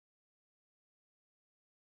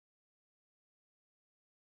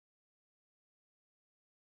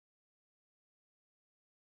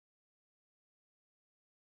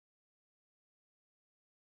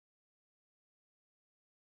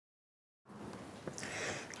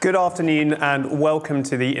Good afternoon and welcome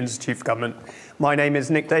to the Institute for Government. My name is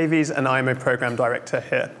Nick Davies and I'm a Programme Director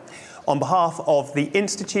here. On behalf of the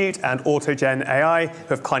Institute and AutoGen AI, who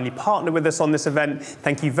have kindly partnered with us on this event,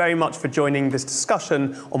 thank you very much for joining this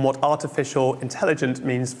discussion on what artificial intelligence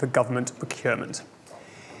means for government procurement.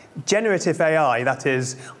 Generative AI, that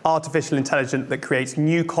is, artificial intelligence that creates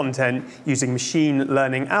new content using machine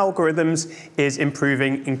learning algorithms, is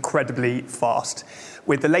improving incredibly fast,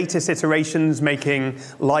 with the latest iterations making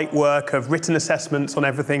light work of written assessments on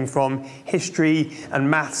everything from history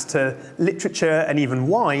and maths to literature and even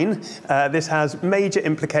wine. This has major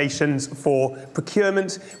implications for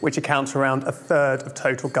procurement, which accounts for around a third of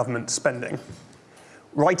total government spending.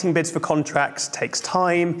 Writing bids for contracts takes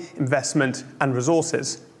time, investment, and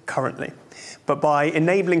resources currently. But by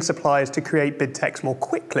enabling suppliers to create bid text more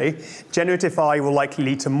quickly, generative AI will likely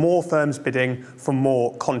lead to more firms bidding for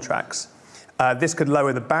more contracts. This could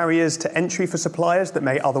lower the barriers to entry for suppliers that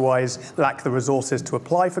may otherwise lack the resources to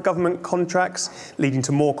apply for government contracts, leading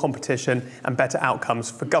to more competition and better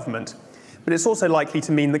outcomes for government. But it's also likely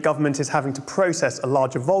to mean that government is having to process a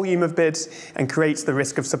larger volume of bids and creates the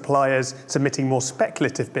risk of suppliers submitting more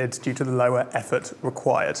speculative bids due to the lower effort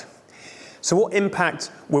required. So what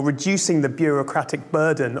impact will reducing the bureaucratic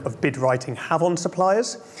burden of bid writing have on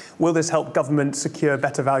suppliers? Will this help government secure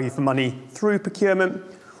better value for money through procurement?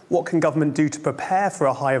 What can government do to prepare for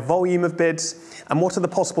a higher volume of bids? And what are the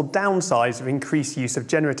possible downsides of increased use of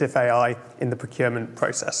generative AI in the procurement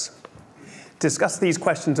process? To discuss these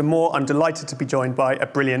questions and more, I'm delighted to be joined by a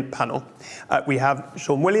brilliant panel. We have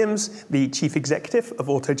Sean Williams, the Chief Executive of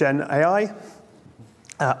AutoGen AI.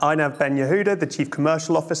 Arnav Ben Yehuda, the Chief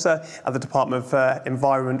Commercial Officer at the Department of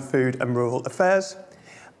Environment, Food and Rural Affairs.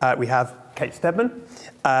 We have Kate Stedman,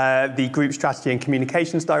 the Group Strategy and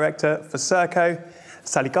Communications Director for Serco.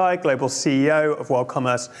 Sally Guy, Global CEO of World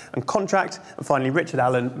Commerce and Contract. And finally, Richard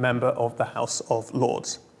Allen, Member of the House of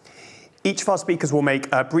Lords. Each of our speakers will make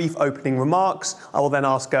brief opening remarks. I will then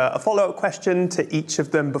ask a follow-up question to each of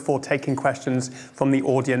them before taking questions from the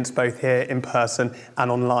audience, both here in person and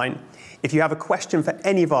online. If you have a question for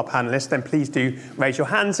any of our panelists, then please do raise your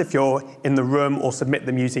hands if you're in the room or submit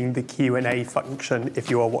them using the Q&A function if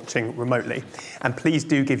you are watching remotely. And please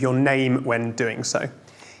do give your name when doing so.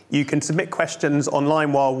 You can submit questions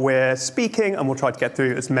online while we're speaking, and we'll try to get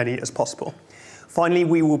through as many as possible. Finally,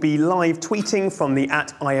 we will be live tweeting from the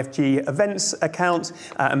 @IFG Events account,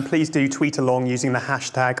 and please do tweet along using the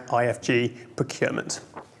hashtag IFG Procurement.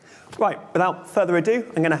 Right, without further ado,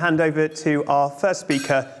 I'm going to hand over to our first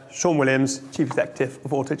speaker, Sean Williams, Chief Executive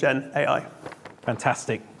of AutoGen AI.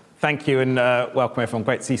 Fantastic. Thank you and welcome everyone.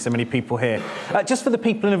 Great to see so many people here. Just for the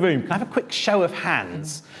people in the room, can I have a quick show of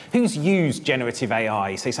hands? Who's used generative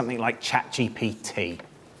AI, say something like ChatGPT? I'm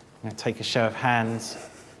going to take a show of hands.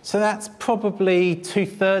 So that's probably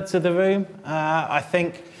 2/3 of the room, I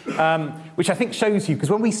think, which I think shows you, because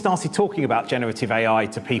when we started talking about generative AI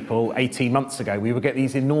to people 18 months ago, we would get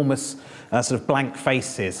these enormous sort of blank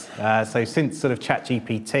faces. So since sort of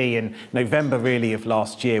ChatGPT in November really of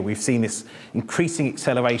last year, we've seen this increasing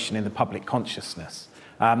acceleration in the public consciousness.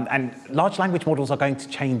 And large language models are going to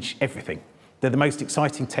change everything. They're the most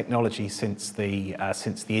exciting technology since the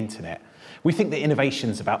internet. We think that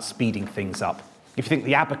innovation's about speeding things up. If you think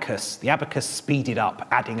the abacus speeded up,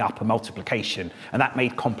 adding up a multiplication, and that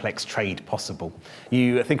made complex trade possible.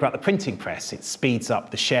 You think about the printing press, it speeds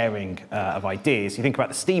up the sharing of ideas. You think about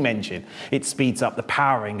the steam engine, it speeds up the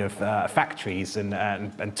powering of factories and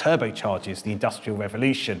turbocharges the industrial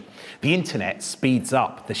revolution. The internet speeds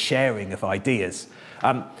up the sharing of ideas.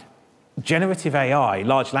 Generative AI,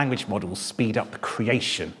 large language models, speed up the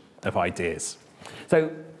creation of ideas. So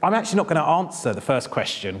I'm actually not going to answer the first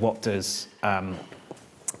question, what does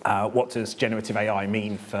generative AI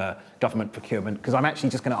mean for government procurement? Because I'm actually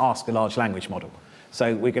just going to ask a large language model.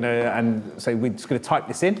 So we're just going to type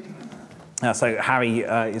this in. So Harry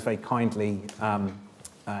is very kindly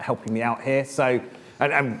helping me out here. So,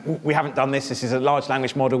 and we haven't done this. This is a large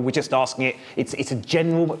language model. We're just asking it. It's a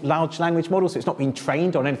general large language model, so it's not been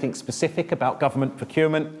trained on anything specific about government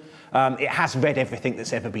procurement. It has read everything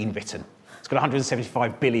that's ever been written. It's got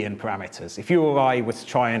 175 billion parameters. If you or I were to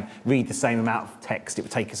try and read the same amount of text, it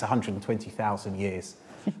would take us 120,000 years.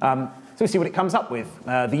 So we see what it comes up with.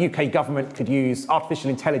 The UK government could use artificial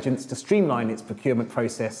intelligence to streamline its procurement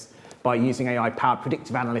process by using AI-powered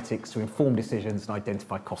predictive analytics to inform decisions and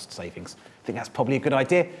identify cost savings. I think that's probably a good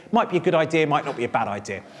idea. Might be a good idea, might not be a bad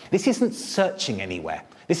idea. This isn't searching anywhere.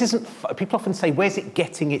 This isn't. People often say, where's it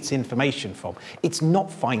getting its information from? It's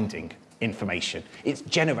not finding information. It's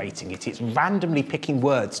generating it. It's randomly picking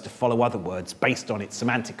words to follow other words based on its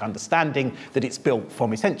semantic understanding that it's built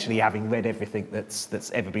from essentially having read everything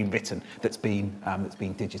that's ever been written, that's been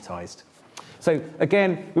digitized. So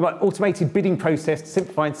again, we've got automated bidding process to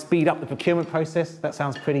simplify and speed up the procurement process. That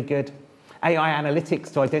sounds pretty good. AI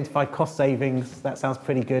analytics to identify cost savings. That sounds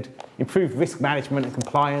pretty good. Improved risk management and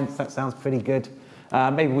compliance. That sounds pretty good.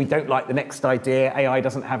 Maybe we don't like the next idea. AI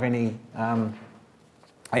doesn't have any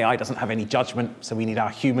judgment, so we need our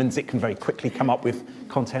humans. It can very quickly come up with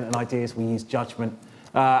content and ideas. We use judgment,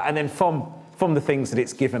 and then from the things that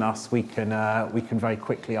it's given us, we can very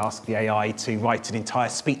quickly ask the AI to write an entire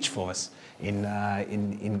speech for us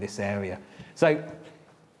in this area. So,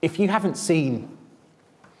 if you haven't seen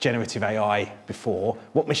generative AI before,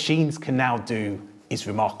 what machines can now do is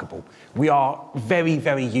remarkable. We are very,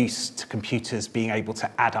 very used to computers being able to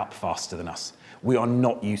add up faster than us. We are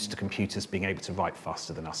not used to computers being able to write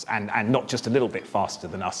faster than us, and not just a little bit faster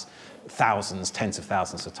than us, thousands, tens of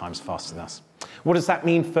thousands of times faster than us. What does that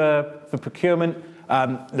mean for procurement?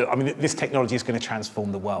 Look, I mean, this technology is going to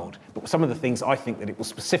transform the world, but some of the things I think that it will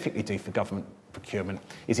specifically do for government procurement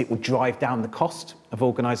is it will drive down the cost of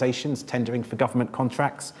organisations tendering for government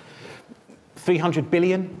contracts. 300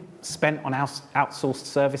 billion spent on outsourced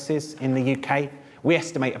services in the UK. We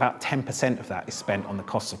estimate about 10% of that is spent on the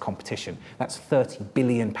costs of competition. That's £30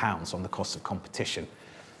 billion on the cost of competition.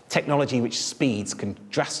 Technology which speeds can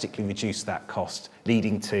drastically reduce that cost,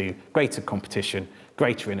 leading to greater competition,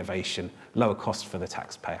 greater innovation, lower cost for the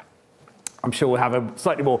taxpayer. I'm sure we'll have a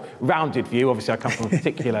slightly more rounded view. Obviously, I come from a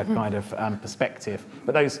particular kind of perspective,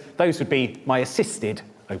 but those would be my assisted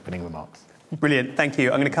opening remarks. Brilliant, thank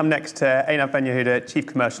you. I'm going to come next to Einab Ben-Yehuda, Chief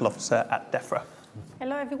Commercial Officer at DEFRA.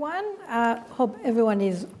 Hello, everyone. Hope everyone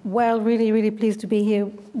is well. Really, really pleased to be here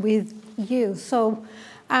with you. So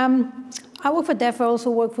I work for DEFRA, also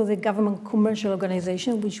work for the Government Commercial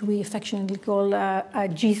Organization, which we affectionately call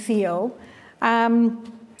GCO.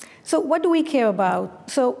 So what do we care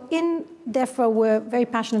about? So in DEFRA, we're very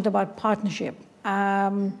passionate about partnership.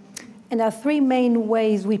 And there are three main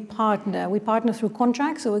ways we partner. We partner through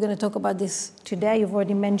contracts, so we're going to talk about this today. You've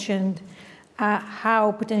already mentioned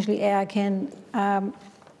how potentially AI can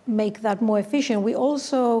make that more efficient. We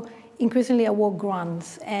also increasingly award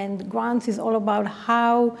grants, and grants is all about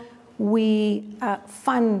how we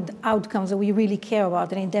fund outcomes that we really care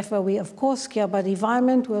about. And in DEFRA, we of course care about the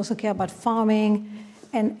environment, we also care about farming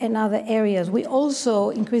and other areas. We also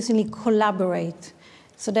increasingly collaborate.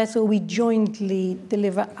 So that's where we jointly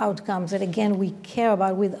deliver outcomes that, again, we care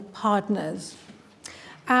about with partners.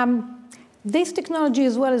 This technology,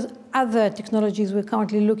 as well as other technologies we're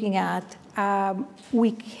currently looking at,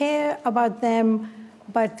 we care about them,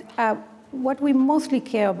 but what we mostly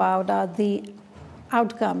care about are the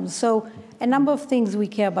outcomes. So a number of things we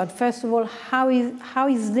care about. First of all, how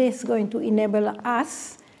is this going to enable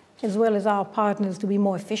us, as well as our partners, to be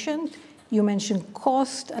more efficient? You mentioned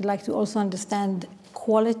cost. I'd like to also understand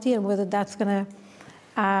quality and whether that's going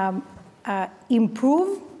to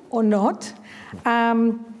improve or not.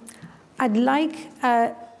 I'd like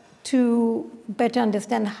to better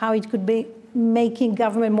understand how it could be making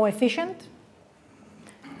government more efficient.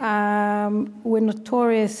 We're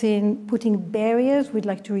notorious in putting barriers. We'd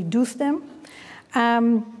like to reduce them.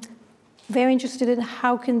 Very interested in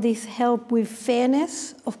how can this help with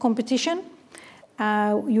fairness of competition.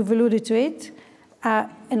 You've alluded to it.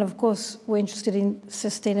 And of course, we're interested in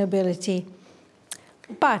sustainability.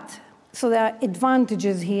 So there are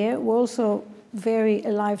advantages here. We're also very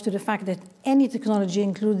alive to the fact that any technology,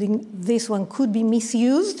 including this one, could be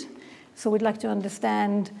misused. So we'd like to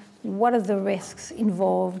understand what are the risks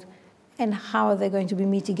involved and how are they going to be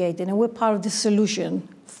mitigated. And we're part of the solution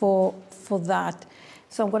for that.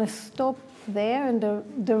 So I'm going to stop there, and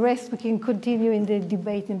the rest we can continue in the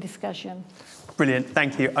debate and discussion. Brilliant,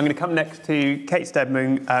 thank you. I'm going to come next to Kate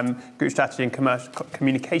Stedman, Group Strategy and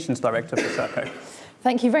Communications Director for Serco.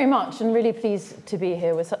 Thank you very much, and really pleased to be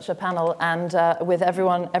here with such a panel and with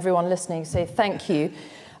everyone listening. So thank you.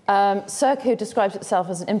 Serco describes itself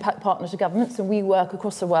as an impact partner to governments, and we work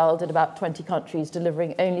across the world in about 20 countries,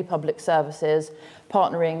 delivering only public services,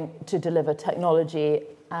 partnering to deliver technology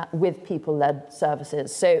with people-led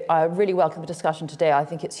services. So I really welcome the discussion today. I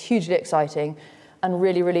think it's hugely exciting and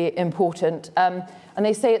really, really important. And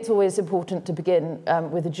they say it's always important to begin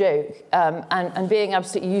with a joke. And being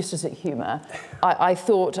absolutely useless at humour, I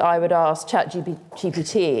thought I would ask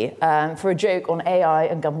ChatGPT for a joke on AI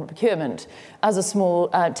and government procurement as a small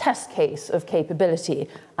test case of capability.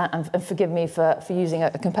 And forgive me for using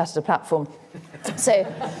a competitor platform. So,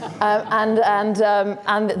 and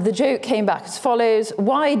the joke came back as follows.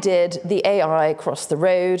 Why did the AI cross the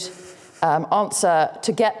road? answer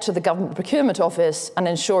to get to the government procurement office and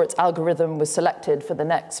ensure its algorithm was selected for the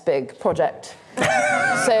next big project.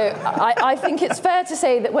 So I think it's fair to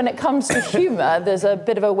say that when it comes to humour, there's a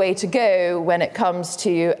bit of a way to go when it comes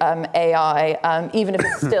to AI, even if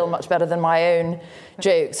it's still much better than my own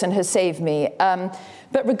jokes and has saved me.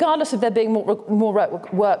 But regardless of there being more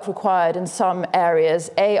work required in some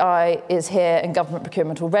areas, AI is here in government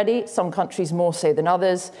procurement already, some countries more so than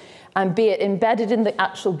others, and be it embedded in the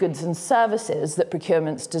actual goods and services that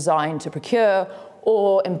procurement's designed to procure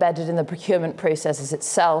or embedded in the procurement processes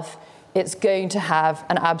itself, it's going to have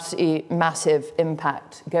an absolutely massive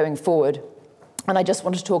impact going forward. And I just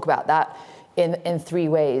want to talk about that in three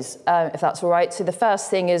ways, if that's all right. So the first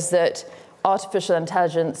thing is that artificial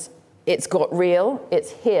intelligence, it's got real,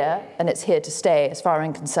 it's here, and it's here to stay as far as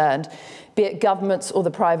I'm concerned. Be it governments or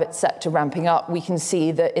the private sector ramping up, we can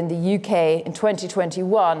see that in the UK in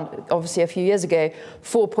 2021, obviously a few years ago,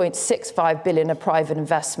 4.65 billion of private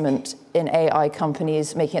investment in AI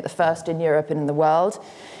companies, making it the first in Europe and in the world.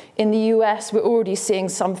 In the US, we're already seeing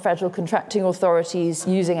some federal contracting authorities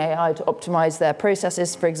using AI to optimize their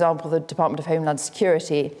processes, for example, the Department of Homeland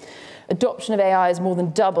Security. Adoption of AI has more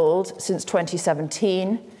than doubled since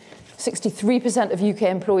 2017. 63% of UK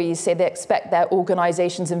employees say they expect their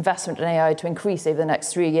organisation's investment in AI to increase over the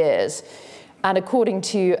next 3 years. And according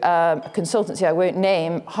to a consultancy I won't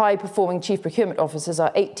name, high-performing chief procurement officers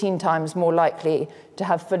are 18 times more likely to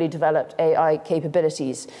have fully developed AI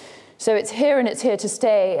capabilities. So it's here and it's here to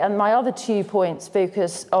stay. And my other 2 points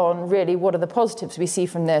focus on really what are the positives we see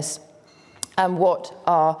from this and what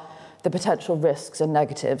are the potential risks and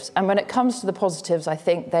negatives. And when it comes to the positives, I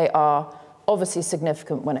think they are obviously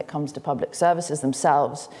significant when it comes to public services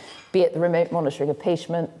themselves, be it the remote monitoring of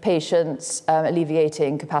patients,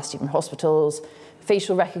 alleviating capacity from hospitals,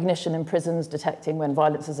 facial recognition in prisons, detecting when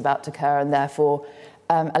violence is about to occur and therefore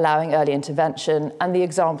allowing early intervention, and the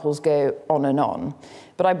examples go on and on.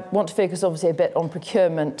 But I want to focus obviously a bit on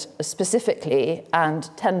procurement specifically and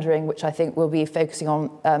tendering, which I think we'll be focusing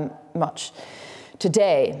on much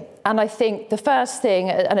today. And I think the first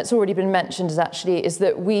thing, and it's already been mentioned, is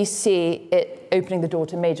that we see it opening the door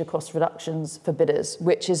to major cost reductions for bidders,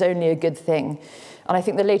 which is only a good thing. And I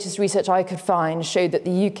think the latest research I could find showed that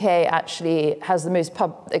the UK actually has the most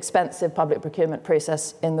expensive public procurement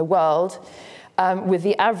process in the world, with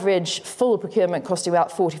the average full procurement costing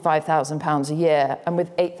about £45,000 a year, and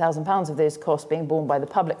with £8,000 of those costs being borne by the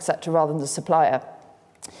public sector rather than the supplier.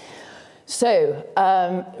 So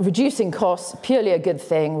reducing costs, purely a good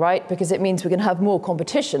thing, right? Because it means we can have more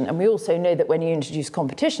competition. And we also know that when you introduce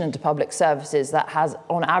competition into public services, that has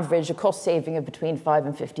on average a cost saving of between 5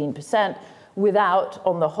 and 15% without,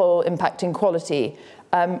 on the whole, impacting quality,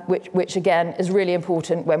 which again is really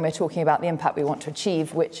important when we're talking about the impact we want to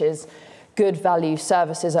achieve, which is good value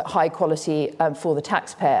services at high quality for the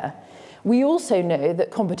taxpayer. We also know that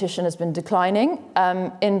competition has been declining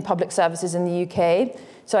in public services in the UK.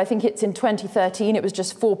 So I think it's in 2013, it was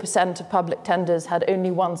just 4% of public tenders had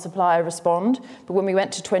only one supplier respond. But when we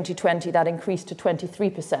went to 2020, that increased to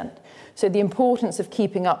 23%. So the importance of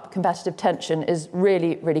keeping up competitive tension is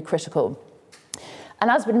really, really critical. And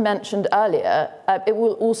as been mentioned earlier, it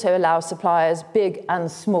will also allow suppliers, big and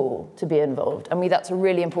small, to be involved. I mean, that's a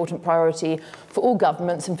really important priority for all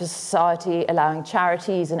governments and for society, allowing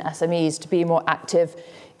charities and SMEs to be more active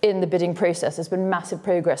in the bidding process. There's been massive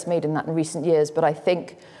progress made in that in recent years, but I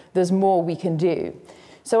think there's more we can do.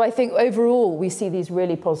 So I think overall we see these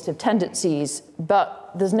really positive tendencies, but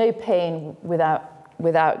there's no pain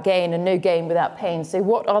without gain and no gain without pain. So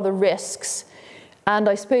what are the risks? And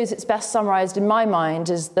I suppose it's best summarised in my mind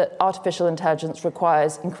is that artificial intelligence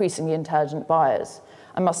requires increasingly intelligent buyers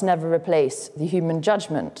and must never replace the human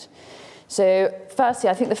judgment. So firstly,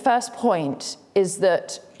 I think the first point is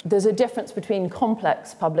that there's a difference between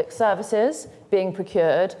complex public services being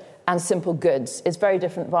procured and simple goods. It's very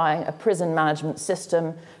different buying a prison management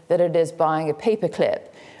system than it is buying a paperclip.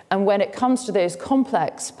 And when it comes to those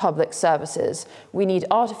complex public services, we need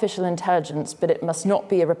artificial intelligence, but it must not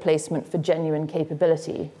be a replacement for genuine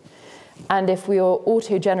capability. And if we are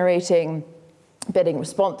auto-generating bidding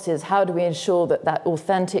responses, how do we ensure that that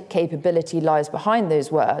authentic capability lies behind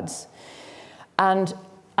those words? And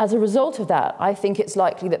as a result of that, I think it's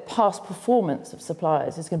likely that past performance of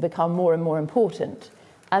suppliers is going to become more and more important.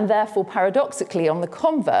 And therefore, paradoxically, on the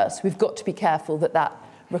converse, we've got to be careful that that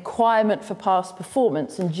requirement for past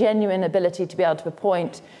performance and genuine ability to be able to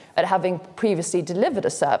point at having previously delivered a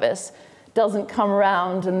service doesn't come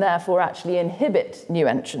around and therefore actually inhibit new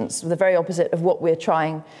entrants, the very opposite of what we're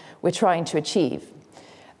trying to achieve.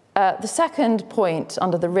 The second point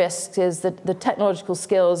under the risks is the technological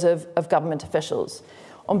skills of government officials.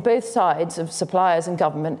 on both sides of suppliers and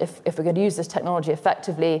government, if we're going to use this technology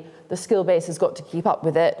effectively, the skill base has got to keep up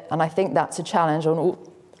with it. And I think that's a challenge on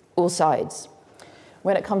all sides.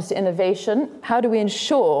 When it comes to innovation, how do we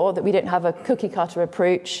ensure that we don't have a cookie cutter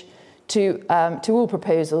approach to all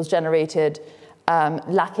proposals generated,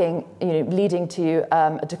 leading to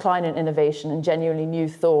a decline in innovation and genuinely new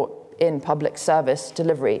thought in public service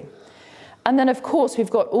delivery? And then, of course, we've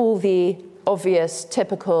got all the obvious,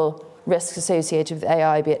 typical risks associated with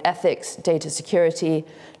AI, be it ethics, data security,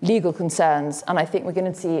 legal concerns, and I think we're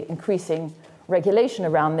going to see increasing regulation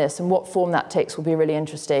around this, and what form that takes will be really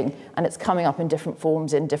interesting, and it's coming up in different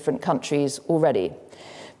forms in different countries already.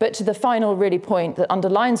 But to the final really point that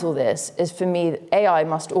underlines all this is, for me, that AI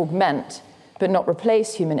must augment but not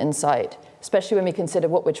replace human insight, especially when we consider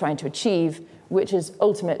what we're trying to achieve, which is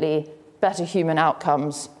ultimately better human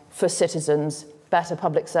outcomes for citizens, better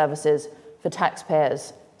public services for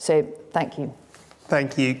taxpayers. So thank you.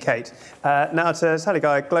 Thank you, Kate. Now to Sally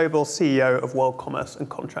Guy, Global CEO of World Commerce and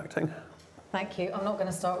Contracting. Thank you. I'm not going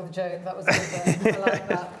to start with a joke. That was good. I like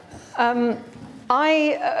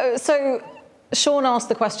that. So Sean asked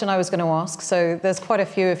the question I was going to ask. So there's quite a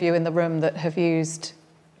few of you in the room that have used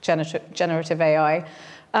generative AI.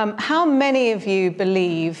 How many of you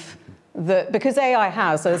believe that, because AI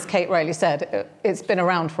has, as Kate rightly said, it's been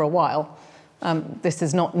around for a while. This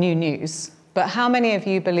is not new news. But how many of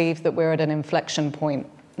you believe that we're at an inflection point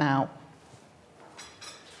now?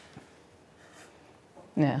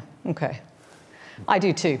 Yeah, okay. I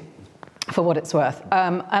do too, for what it's worth.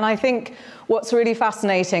 And I think what's really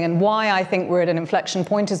fascinating and why I think we're at an inflection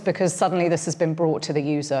point is because suddenly this has been brought to the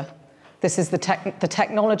user. This is the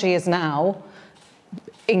technology is now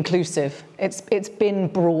inclusive. It's been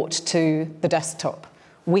brought to the desktop.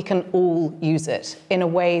 We can all use it in a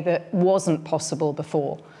way that wasn't possible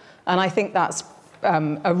before. And I think that's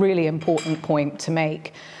a really important point to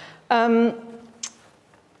make. I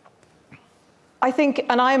think,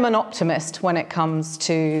 and I'm an optimist when it comes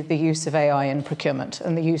to the use of AI in procurement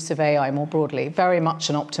and the use of AI more broadly, very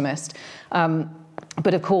much an optimist.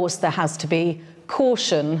 But of course, there has to be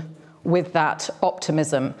caution with that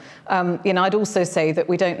optimism. I'd also say that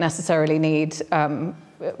we don't necessarily need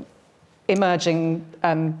emerging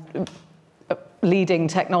leading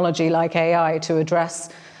technology like AI to address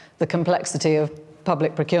the complexity of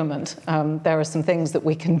public procurement. There are some things that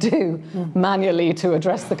we can do manually to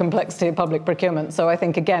address the complexity of public procurement. So I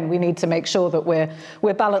think, again, we need to make sure that we're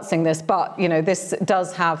balancing this. But this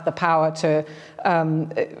does have the power to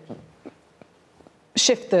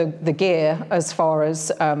shift the gear as far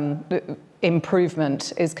as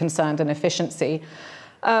improvement is concerned and efficiency.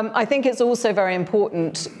 I think it's also very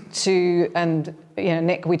important to, and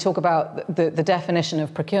Nick, we talk about the definition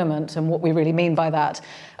of procurement and what we really mean by that.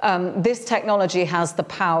 This technology has the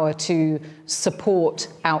power to support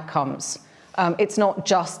outcomes. It's not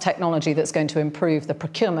just technology that's going to improve the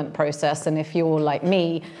procurement process. And if you're like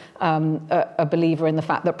me, a believer in the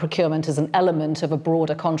fact that procurement is an element of a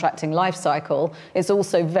broader contracting life cycle, it's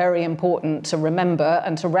also very important to remember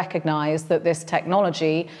and to recognize that this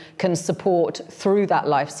technology can support through that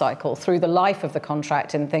life cycle, through the life of the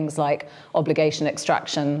contract in things like obligation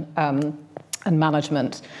extraction and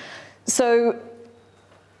management. So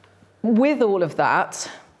with all of that,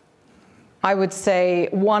 I would say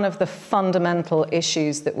one of the fundamental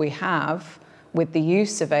issues that we have with the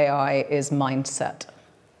use of AI is mindset.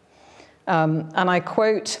 And I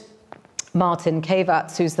quote Martin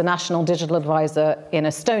Kavats, who's the National Digital Advisor in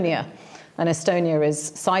Estonia. And Estonia is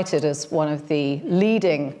cited as one of the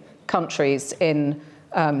leading countries in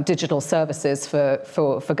digital services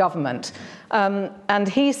for government. And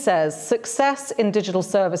he says, success in digital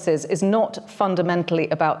services is not fundamentally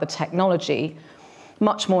about the technology.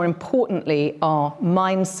 Much more importantly, our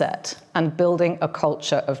mindset and building a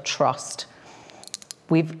culture of trust.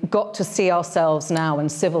 We've got to see ourselves now,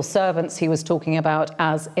 and civil servants he was talking about,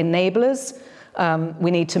 as enablers. We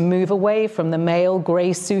need to move away from the male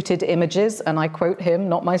grey-suited images, and I quote him,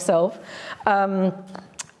 not myself.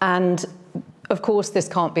 And of course, this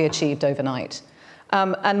can't be achieved overnight.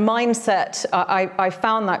 And mindset, I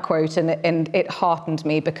found that quote and it heartened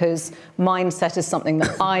me, because mindset is something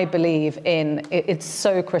that I believe in. It's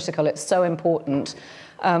so critical, it's so important.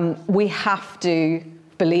 We have to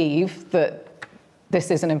believe that this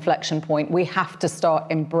is an inflection point. We have to start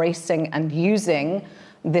embracing and using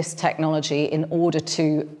this technology in order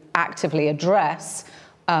to actively address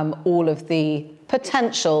all of the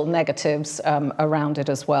potential negatives around it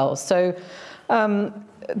as well. So.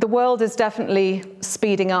 The world is definitely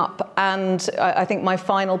speeding up, and I think my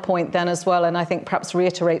final point then as well, and I think perhaps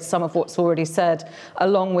reiterate some of what's already said,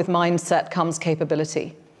 along with mindset comes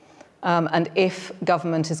capability. And if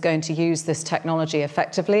government is going to use this technology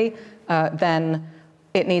effectively, then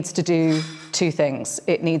it needs to do two things.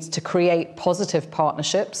 It needs to create positive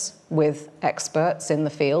partnerships with experts in the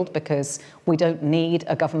field, because we don't need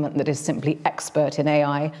a government that is simply expert in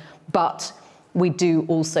AI, but we do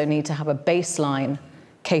also need to have a baseline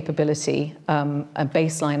capability, a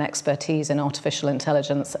baseline expertise in artificial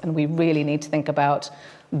intelligence, and we really need to think about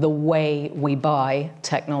the way we buy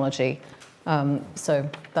technology. So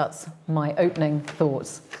that's my opening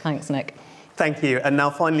thoughts. Thanks, Nick. Thank you. And now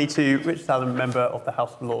finally to Richard Allen, Member of the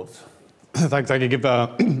House of Lords. Thanks. I can give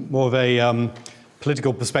more of a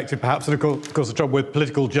political perspective, perhaps. And of course, the trouble with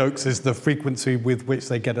political jokes is the frequency with which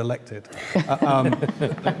they get elected.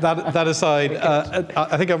 That aside,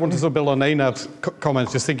 I think I want to sort of build on Einar's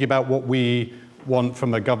comments, just thinking about what we want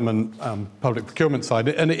from a government public procurement side.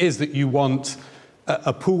 And it is that you want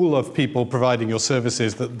a pool of people providing your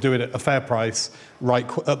services that do it at a fair price,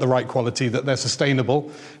 at the right quality, that they're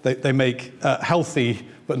sustainable, they make healthy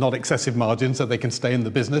but not excessive margins, so they can stay in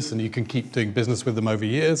the business and you can keep doing business with them over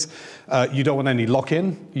years. You don't want any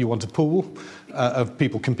lock-in. You want a pool of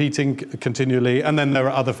people competing continually. And then there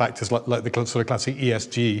are other factors like the sort of classic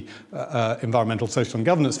ESG, environmental, social and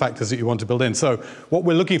governance factors that you want to build in. So what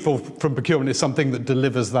we're looking for from procurement is something that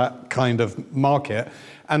delivers that kind of market.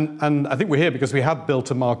 And I think we're here because we have built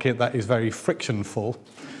a market that is very frictionful.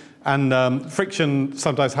 And friction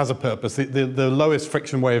sometimes has a purpose. The lowest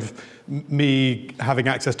friction way of me having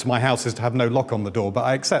access to my house is to have no lock on the door, but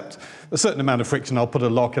I accept a certain amount of friction. I'll put a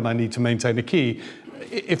lock and I need to maintain a key.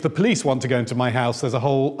 If the police want to go into my house, there's a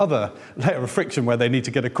whole other layer of friction where they need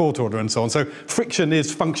to get a court order and so on. So friction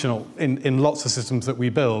is functional in lots of systems that we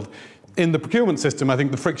build. In the procurement system, I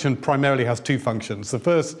think the friction primarily has two functions. The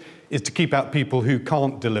first is to keep out people who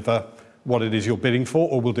can't deliver what it is you're bidding for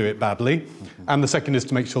or will do it badly. Mm-hmm. And the second is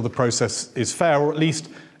to make sure the process is fair, or at least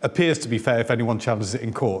appears to be fair if anyone challenges it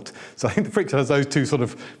in court. So I think the friction has those two sort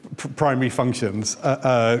of primary functions,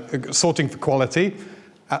 sorting for quality,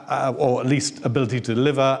 or at least ability to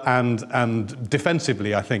deliver, and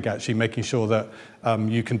defensively, I think, actually making sure that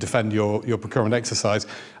you can defend your procurement exercise.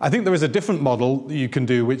 I think there is a different model you can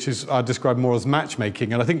do, which is I describe more as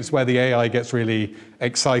matchmaking, and I think it's where the AI gets really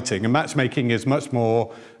exciting. And matchmaking is much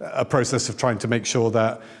more a process of trying to make sure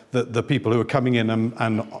that the people who are coming in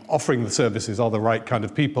and offering the services are the right kind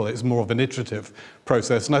of people. It's more of an iterative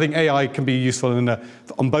process, and I think AI can be useful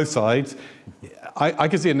on both sides. I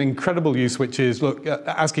can see an incredible use, which is, look,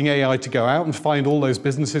 asking AI to go out and find all those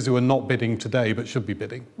businesses who are not bidding today but should be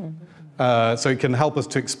bidding. Mm-hmm. So it can help us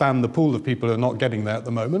to expand the pool of people who are not getting there at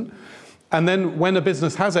the moment. And then when a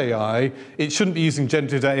business has AI, it shouldn't be using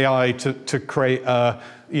generative AI to create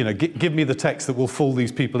give me the text that will fool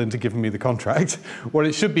these people into giving me the contract. What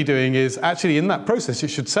it should be doing is actually in that process, it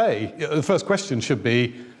should say, the first question should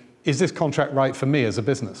be, is this contract right for me as a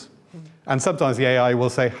business? And sometimes the AI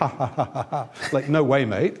will say, ha, ha, ha, ha, ha, like, no way,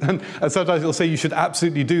 mate. And sometimes it'll say, you should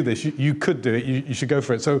absolutely do this. You could do it. You should go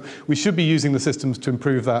for it. So we should be using the systems to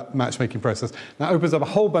improve that matchmaking process. That opens up a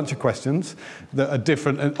whole bunch of questions that are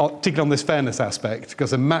different, and particularly on this fairness aspect,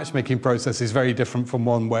 because a matchmaking process is very different from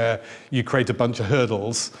one where you create a bunch of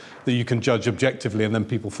hurdles that you can judge objectively and then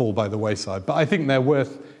people fall by the wayside. But I think they're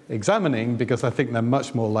worth examining because I think they're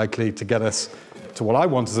much more likely to get us to what I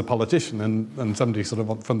want as a politician and somebody sort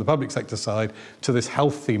of from the public sector side, to this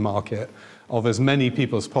healthy market of as many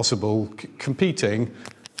people as possible competing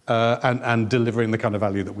and delivering the kind of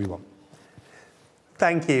value that we want.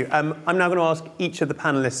 Thank you. I'm now going to ask each of the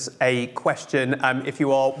panellists a question. If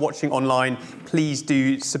you are watching online, please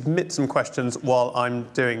do submit some questions while I'm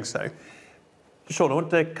doing so. Sean, I want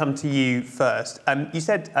to come to you first. You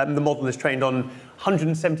said the model is trained on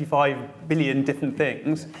 175 billion different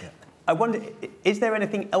things. Yeah. I wonder, is there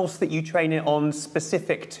anything else that you train it on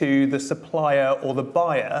specific to the supplier or the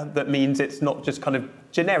buyer that means it's not just kind of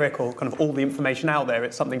generic or kind of all the information out there,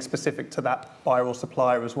 it's something specific to that buyer or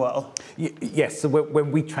supplier as well? Yes, so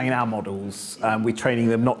when we train our models, we're training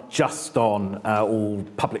them not just on all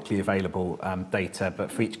publicly available data,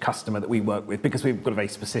 but for each customer that we work with, because we've got a very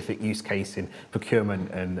specific use case in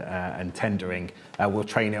procurement and tendering. We'll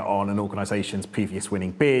train it on an organisation's previous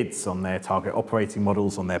winning bids, on their target operating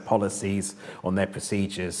models, on their policies, on their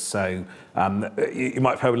procedures. So you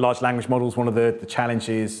might have heard with large language models, one of the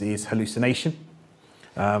challenges is hallucination.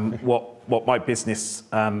 What my business,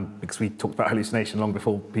 because we talked about hallucination long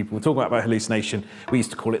before people were talking about hallucination, we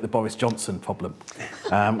used to call it the Boris Johnson problem,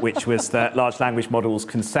 which was that large language models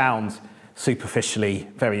can sound superficially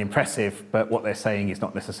very impressive, but what they're saying is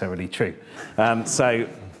not necessarily true. So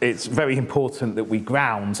it's very important that we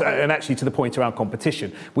ground, and actually to the point around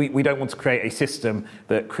competition, we don't want to create a system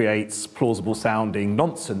that creates plausible sounding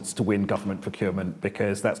nonsense to win government procurement,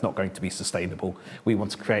 because that's not going to be sustainable. We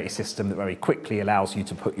want to create a system that very quickly allows you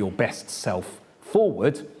to put your best self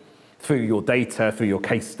forward through your data, through your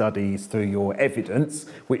case studies, through your evidence,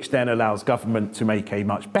 which then allows government to make a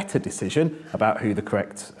much better decision about who the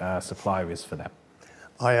correct supplier is for them.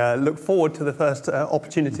 I look forward to the first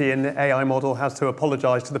opportunity an AI model has to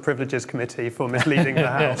apologise to the Privileges Committee for misleading the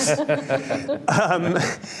House.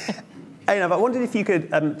 Einav, I wondered if you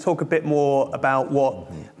could talk a bit more about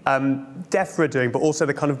what DEFRA are doing, but also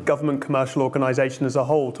the kind of government commercial organisation as a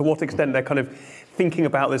whole. To what extent they're kind of thinking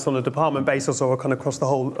about this on a department basis or kind of across the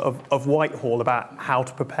whole of Whitehall about how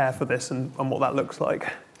to prepare for this and what that looks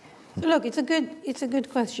like? Look, it's a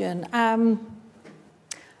good question.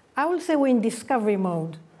 I would say we're in discovery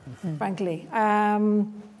mode, frankly.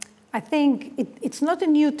 I think it's not a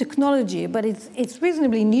new technology, but it's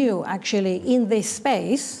reasonably new, actually, in this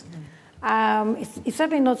space. It's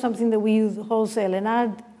certainly not something that we use wholesale, and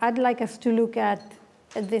I'd like us to look at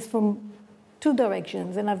this from two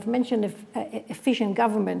directions, and I've mentioned efficient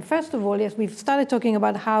government. First of all, yes, we've started talking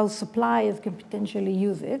about how suppliers can potentially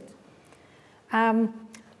use it.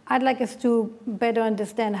 I'd like us to better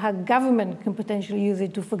understand how government can potentially use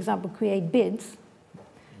it to, for example, create bids,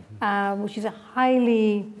 which is a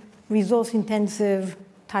highly resource-intensive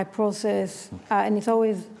type process, and it's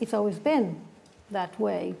always been that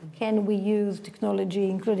way. Can we use technology,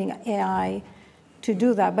 including AI, to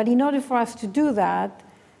do that? But in order for us to do that,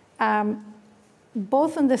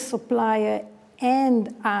 both on the supplier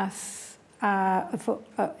and us,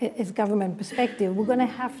 as government perspective, we're going to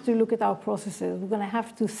have to look at our processes. We're going to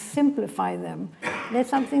have to simplify them. That's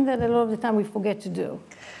something that a lot of the time we forget to do,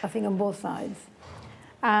 I think, on both sides.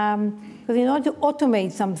 Because in order to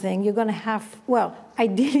automate something, you're going to have, well,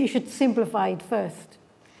 ideally you should simplify it first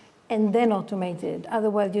and then automate it.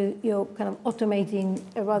 Otherwise, you're kind of automating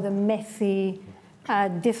a rather messy,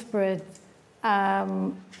 disparate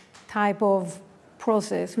type of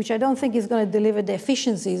process, which I don't think is going to deliver the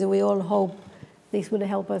efficiencies that we all hope this would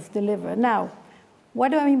help us deliver. Now,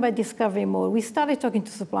 what do I mean by discovery mode? We started talking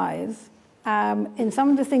to suppliers, and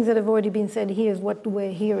some of the things that have already been said here is what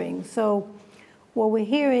we're hearing. So what we're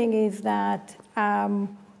hearing is that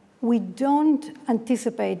we don't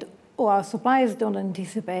anticipate, or our suppliers don't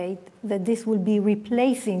anticipate, that this will be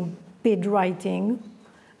replacing bid writing.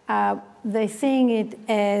 They're seeing it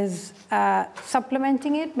as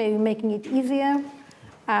supplementing it, maybe making it easier.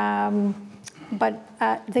 But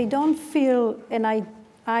they don't feel, and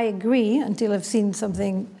I agree until I've seen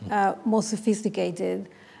something more sophisticated,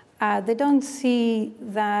 they don't see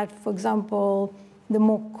that, for example, the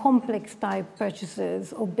more complex type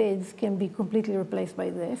purchases or bids can be completely replaced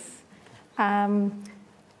by this.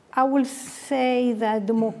 I will say that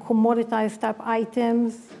the more commoditized type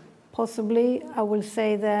items, possibly. I will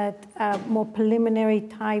say that more preliminary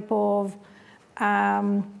type of,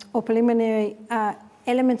 or preliminary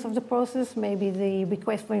elements of the process, maybe the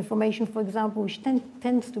request for information, for example, which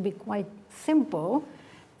tends to be quite simple.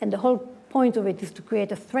 And the whole point of it is to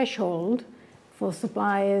create a threshold for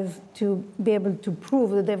suppliers to be able to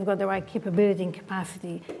prove that they've got the right capability and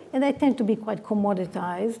capacity. And they tend to be quite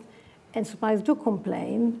commoditized. And suppliers do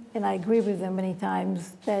complain, and I agree with them many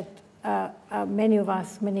times, that many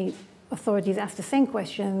authorities ask the same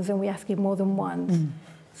questions, and we ask it more than once.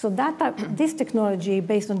 So this technology,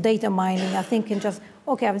 based on data mining, I think can just,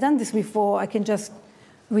 okay, I've done this before, I can just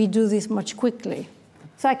redo this much quickly.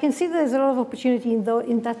 So I can see there's a lot of opportunity in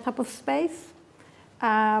that type of space.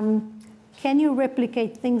 Can you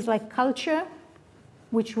replicate things like culture,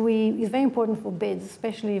 which is very important for bids,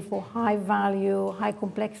 especially for high value, high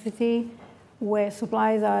complexity, where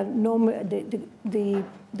suppliers are the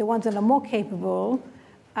ones that are more capable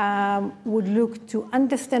would look to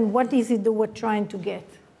understand what is it that we're trying to get.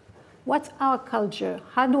 What's our culture?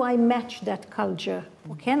 How do I match that culture?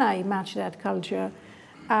 Or can I match that culture?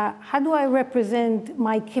 How do I represent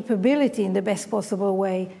my capability in the best possible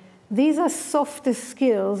way? These are softer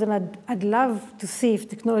skills, and I'd love to see if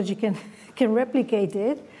technology can replicate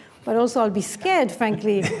it, but also I'll be scared,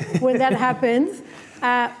 frankly, when that happens.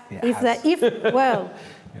 But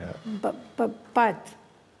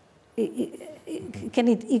can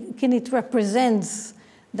it represent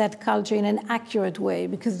that culture in an accurate way?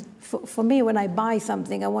 Because for me, when I buy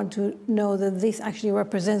something, I want to know that this actually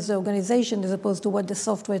represents the organization as opposed to what the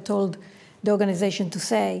software told the organization to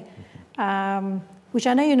say, which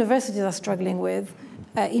I know universities are struggling with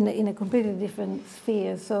in a completely different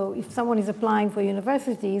sphere. So if someone is applying for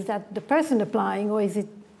university, is that the person applying, or is it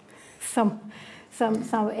some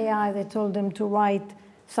AI that told them to write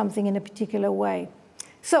something in a particular way.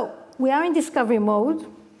 So we are in discovery mode,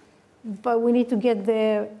 but we need to get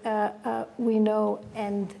there, we know,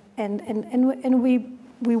 and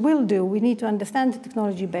we will do. We need to understand the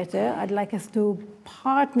technology better. I'd like us to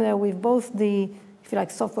partner with both the, if you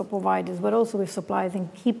like, software providers, but also with suppliers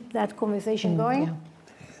and keep that conversation going.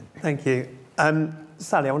 Yeah. Thank you.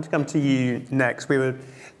 Sally, I want to come to you next. We were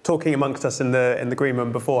talking amongst us in the green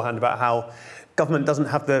room beforehand about how government doesn't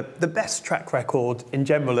have the best track record in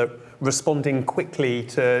general at responding quickly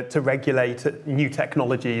to regulate new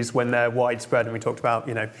technologies when they're widespread. And we talked about,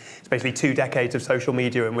 it's basically 2 decades of social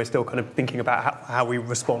media and we're still kind of thinking about how we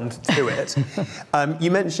respond to it. You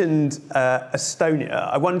mentioned Estonia.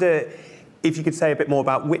 I wonder if you could say a bit more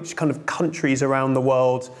about which kind of countries around the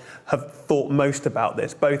world have thought most about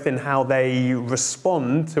this, both in how they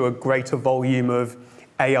respond to a greater volume of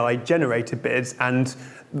AI-generated bids and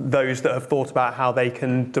those that have thought about how they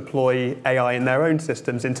can deploy AI in their own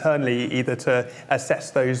systems internally, either to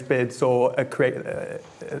assess those bids or create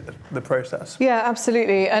the process. Yeah,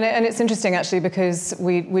 absolutely. And it's interesting, actually, because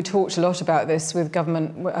we talked a lot about this with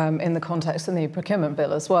government in the context of the procurement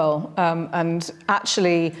bill as well. And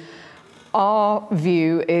actually, our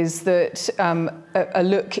view is that a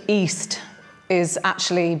look east is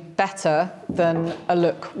actually better than a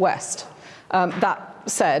look west. That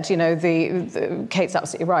said, Kate's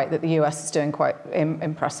absolutely right that the US is doing quite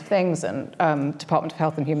impressive things, and Department of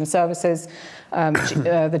Health and Human Services,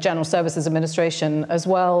 the General Services Administration as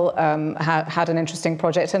well had an interesting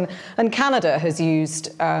project, and Canada has used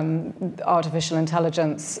artificial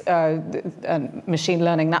intelligence and machine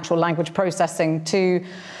learning, natural language processing to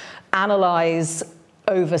analyze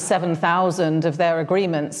over 7,000 of their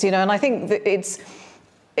agreements, and I think that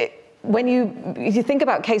when you think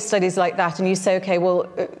about case studies like that and you say, okay, well,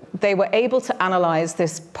 they were able to analyze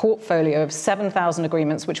this portfolio of 7,000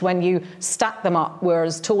 agreements, which when you stack them up were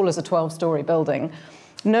as tall as a 12-story building.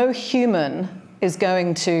 No human is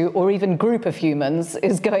going to, or even group of humans,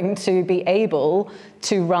 is going to be able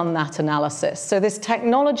to run that analysis. So this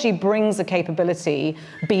technology brings a capability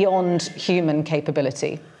beyond human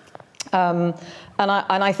capability. And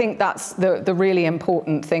I think that's the really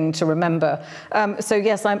important thing to remember. So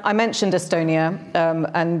yes, I mentioned Estonia,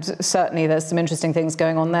 and certainly there's some interesting things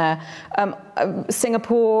going on there.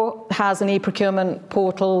 Singapore has an e-procurement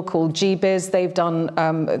portal called GBiz. They've done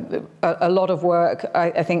a lot of work.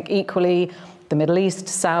 I think equally, the Middle East,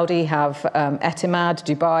 Saudi have Etimad,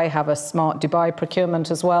 Dubai have a smart Dubai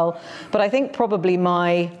procurement as well. But I think probably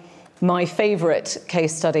my favorite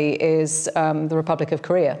case study is the Republic of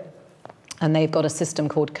Korea. And they've got a system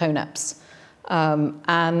called CONEPS.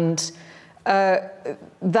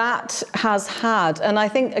 That has had, and I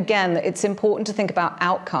think, again, it's important to think about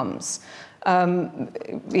outcomes. Another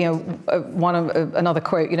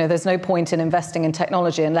quote, there's no point in investing in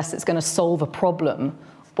technology unless it's going to solve a problem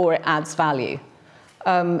or it adds value.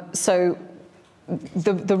 So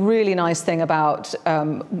the really nice thing about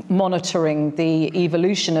monitoring the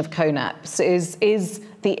evolution of CONEPS is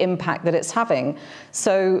the impact that it's having.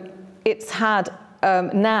 So it's had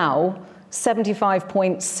now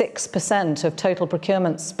 75.6% of total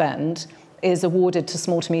procurement spend is awarded to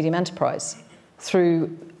small to medium enterprise through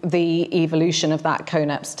the evolution of that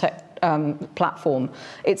CONEPS platform.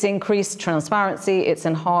 It's increased transparency, it's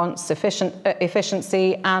enhanced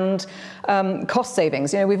efficiency and cost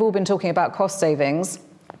savings. We've all been talking about cost savings.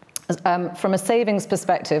 From a savings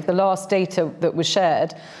perspective, the last data that was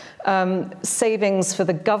shared, savings for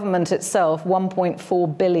the government itself,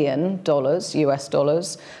 $1.4 billion US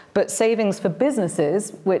dollars, but savings for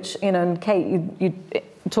businesses, which, and Kate, you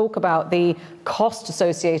talk about the cost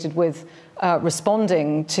associated with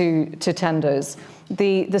responding to tenders.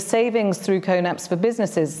 The savings through CONEPS for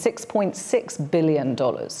businesses, $6.6 billion.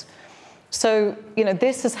 So,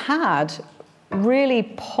 this has had really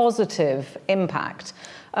positive impact.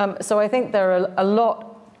 So I think there are a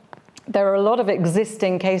lot of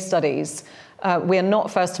existing case studies. We are not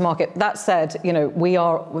first to market. That said,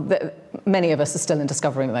 many of us are still in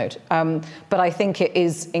discovery mode. But I think it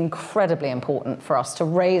is incredibly important for us to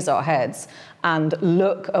raise our heads and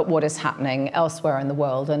look at what is happening elsewhere in the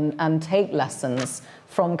world and take lessons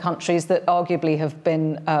from countries that arguably have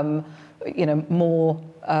been, more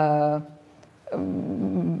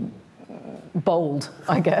bold,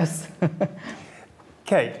 I guess.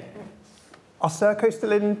 Kate, are Serco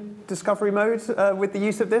still in discovery mode with the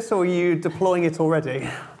use of this, or are you deploying it already?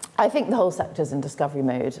 I think the whole sector's in discovery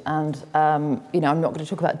mode, and I'm not going to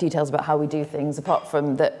talk about details about how we do things, apart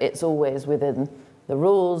from that it's always within the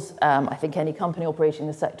rules. I think any company operating in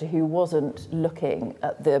the sector who wasn't looking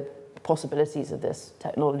at the possibilities of this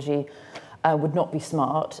technology would not be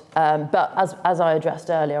smart. But as I addressed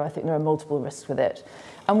earlier, I think there are multiple risks with it.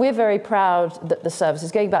 And we're very proud that the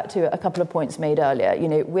services, going back to a couple of points made earlier,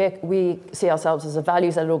 we see ourselves as a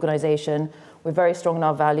values-led organisation. We're very strong in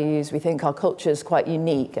our values. We think our culture is quite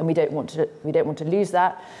unique, and we don't want to lose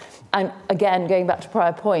that. And again, going back to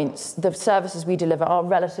prior points, the services we deliver are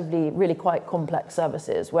relatively, really quite complex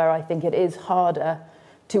services, where I think it is harder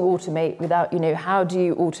to automate without, how do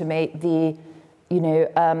you automate the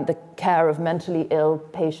care of mentally ill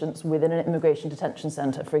patients within an immigration detention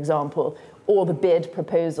centre, for example, or the bid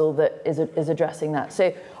proposal that is addressing that.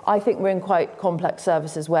 So I think we're in quite complex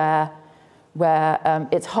services where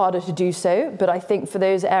it's harder to do so. But I think for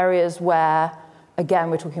those areas where, again,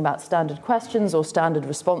 we're talking about standard questions or standard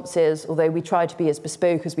responses, although we try to be as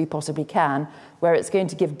bespoke as we possibly can, where it's going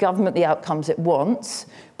to give government the outcomes it wants,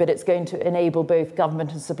 but it's going to enable both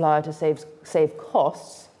government and supplier to save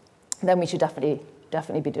costs, then we should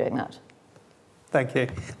definitely be doing that. Thank you.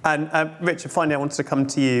 And Richard, finally, I wanted to come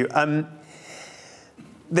to you.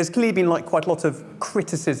 There's clearly been quite a lot of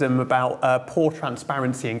criticism about poor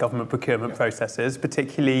transparency in government procurement processes,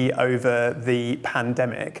 particularly over the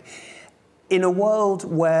pandemic. In a world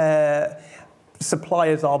where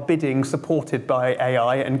suppliers are bidding supported by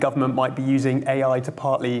AI and government might be using AI to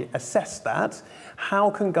partly assess that, how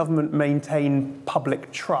can government maintain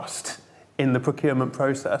public trust in the procurement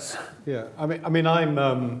process? Yeah, I mean,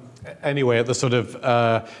 I'm anyway at the sort of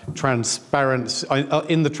transparency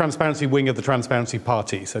in the transparency wing of the Transparency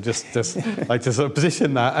Party. So just like to sort of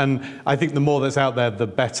position that, and I think the more that's out there, the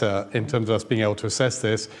better in terms of us being able to assess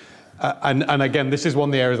this. And again, this is one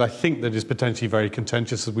of the areas I think that is potentially very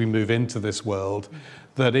contentious as we move into this world.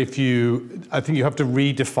 That I think you have to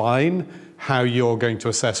redefine how you're going to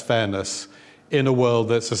assess fairness in a world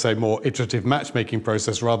that's, a more iterative matchmaking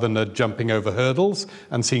process rather than a jumping over hurdles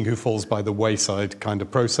and seeing who falls by the wayside kind of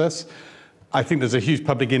process. I think there's a huge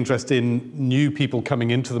public interest in new people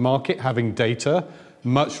coming into the market, having data,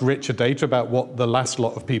 much richer data about what the last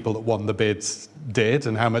lot of people that won the bids did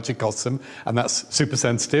and how much it costs them, and that's super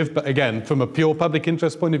sensitive. But again, from a pure public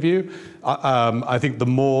interest point of view, I think the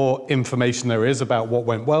more information there is about what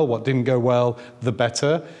went well, what didn't go well, the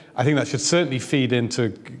better. I think that should certainly feed into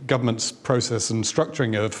government's process and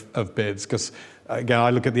structuring of bids, because again, I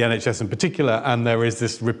look at the NHS in particular, and there is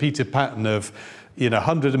this repeated pattern of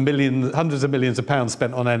hundreds of millions of pounds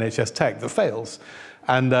spent on NHS tech that fails.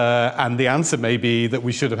 And the answer may be that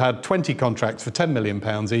we should have had 20 contracts for £10 million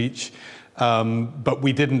each, but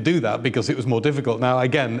we didn't do that because it was more difficult. Now,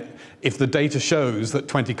 again, if the data shows that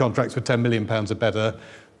 20 contracts for £10 million are better,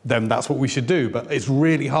 then that's what we should do. But it's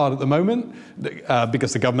really hard at the moment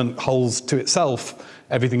because the government holds to itself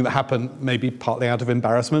everything that happened, maybe partly out of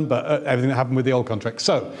embarrassment, but everything that happened with the old contract.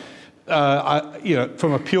 So,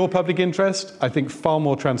 from a pure public interest, I think far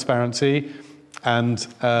more transparency. And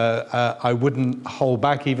I wouldn't hold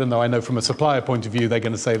back, even though I know from a supplier point of view, they're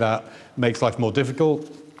going to say that makes life more difficult.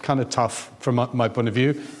 Kind of tough from my point of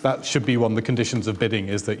view. That should be one of the conditions of bidding,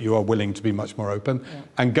 is that you are willing to be much more open. Yeah.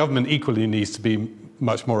 And government equally needs to be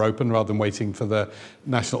much more open rather than waiting for the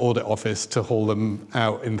National Audit Office to haul them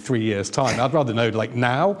out in 3 years' time. I'd rather know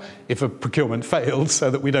now if a procurement failed so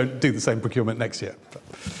that we don't do the same procurement next year.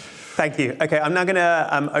 Thank you. Okay, I'm now going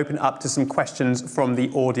to open up to some questions from the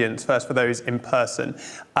audience, first for those in person.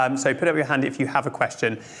 So put up your hand if you have a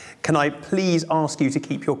question. Can I please ask you to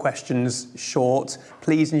keep your questions short?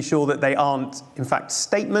 Please ensure that they aren't, in fact,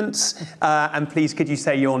 statements. And please could you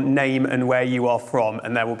say your name and where you are from?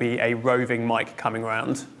 And there will be a roving mic coming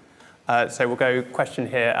around. So we'll go question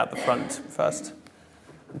here at the front first.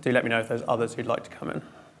 Do let me know if there's others who'd like to come in.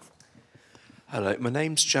 Hello, my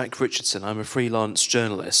name's Jack Richardson. I'm a freelance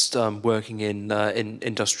journalist working in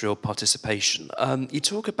industrial participation. You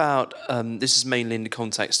talk about, this is mainly in the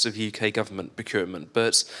context of UK government procurement,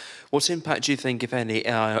 but what impact do you think, if any,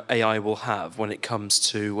 AI will have when it comes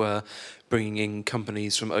to bringing in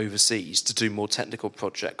companies from overseas to do more technical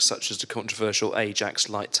projects, such as the controversial Ajax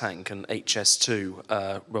light tank and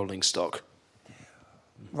HS2 rolling stock?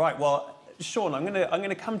 Right, well, Sean, I'm going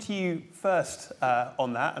to come to you first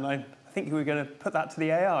on that, and I think you were going to put that to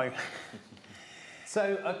the AI.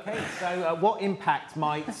 So what impact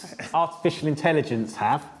might artificial intelligence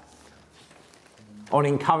have on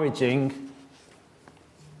encouraging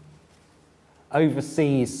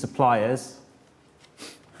overseas suppliers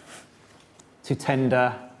to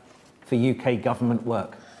tender for UK government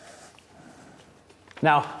work?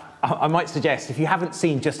 Now, I might suggest, if you haven't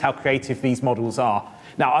seen just how creative these models are,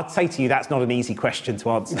 now, I'd say to you that's not an easy question to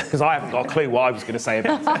answer, because I haven't got a clue what I was going to say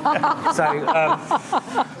about it.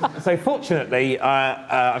 So fortunately,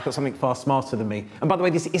 I've got something far smarter than me. And by the way,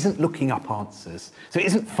 this isn't looking up answers. So it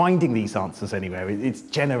isn't finding these answers anywhere. It's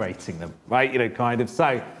generating them, right? kind of.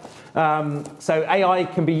 So AI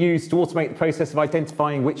can be used to automate the process of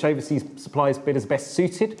identifying which overseas suppliers bid is best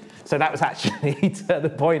suited. So that was actually to the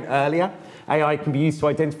point earlier. AI can be used to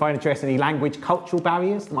identify and address any language cultural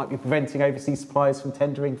barriers that might be preventing overseas suppliers from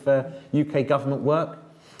tendering for UK government work.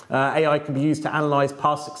 AI can be used to analyse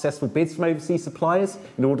past successful bids from overseas suppliers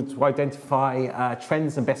in order to identify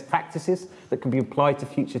trends and best practices that can be applied to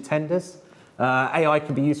future tenders. AI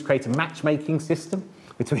can be used to create a matchmaking system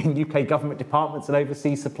between UK government departments and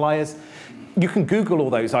overseas suppliers. You can Google all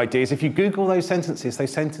those ideas. If you Google those sentences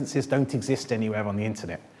don't exist anywhere on the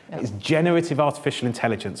internet. Yep. It's generative artificial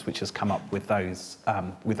intelligence which has come up with those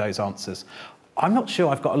answers. I'm not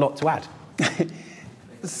sure I've got a lot to add.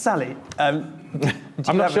 Sally, I'm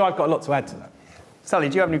not sure I've got a lot to add to that. Sally,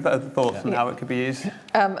 do you have any further thoughts on how it could be used?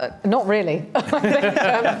 Not really.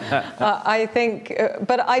 I think,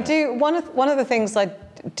 but I do. One of the things I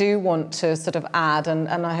do want to sort of add,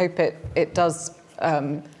 and I hope it does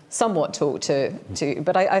somewhat talk to.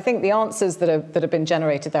 But I think the answers that have been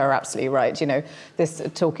generated there are absolutely right. This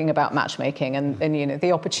talking about matchmaking and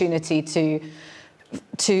the opportunity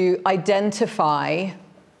to identify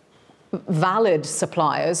valid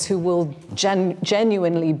suppliers who will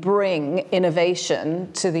genuinely bring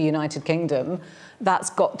innovation to the United Kingdom, that's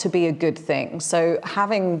got to be a good thing. So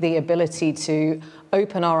having the ability to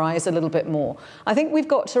open our eyes a little bit more. I think we've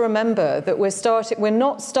got to remember that we're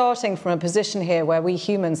not starting from a position here where we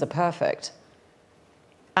humans are perfect.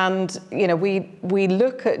 And we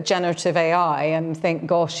look at generative AI and think,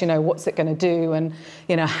 gosh, what's it going to do, and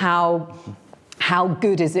how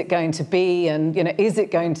good is it going to be, and is it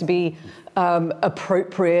going to be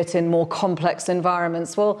appropriate in more complex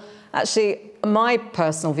environments? Well, actually, my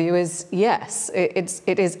personal view is yes.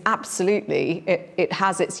 It is absolutely. It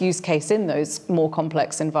has its use case in those more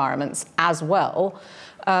complex environments as well,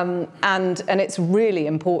 and it's really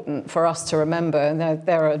important for us to remember. And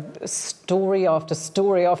there are story after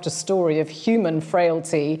story after story of human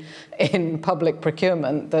frailty in public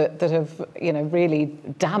procurement that have really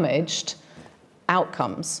damaged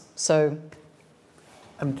outcomes. So,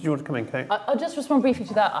 do you want to come in, Kate? I'll just respond briefly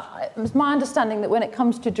to that. It's my understanding that when it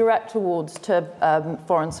comes to direct awards to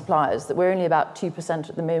foreign suppliers, that we're only about 2%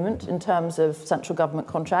 at the moment in terms of central government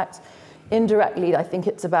contracts. Indirectly, I think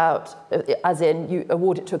it's about, as in you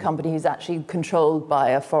award it to a company who's actually controlled by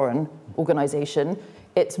a foreign organisation.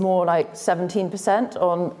 It's more like 17%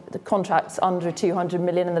 on the contracts under 200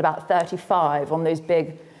 million and about 35% on those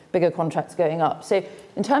bigger contracts going up. So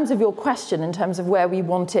in terms of your question, in terms of where we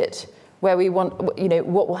want,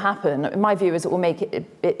 what will happen, my view is it will make it a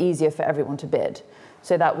bit easier for everyone to bid.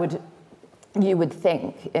 So that you would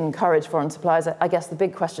think, encourage foreign suppliers. I guess the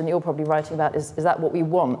big question that you're probably writing about is that what we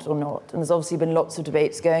want or not? And there's obviously been lots of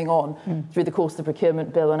debates going on through the course of the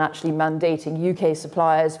procurement bill on actually mandating UK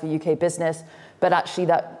suppliers for UK business. But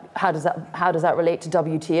actually, how does that relate to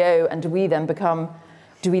WTO? And do we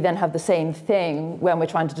then have the same thing when we're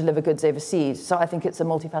trying to deliver goods overseas? So I think it's a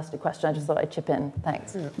multifaceted question. I just thought I'd chip in.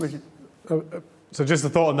 Thanks. Yeah, so just a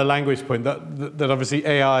thought on the language point, that obviously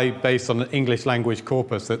AI based on an English language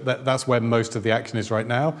corpus, that's where most of the action is right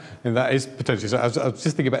now. And that is potentially, so I was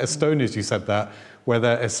just thinking about Estonia as you said that,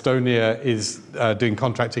 whether Estonia is doing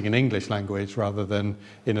contracting in English language rather than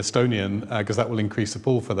in Estonian, because that will increase the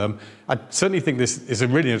pool for them. I certainly think this is a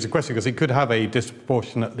really interesting question because it could have a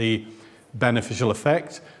disproportionately beneficial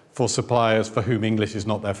effect for suppliers for whom English is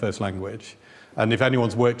not their first language. And if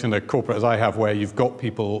anyone's worked in a corporate as I have, where you've got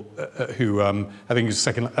people who I think is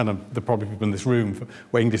second, and there are probably people in this room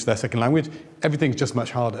where English is their second language, everything's just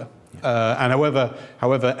much harder. And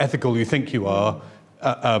however ethical you think you are,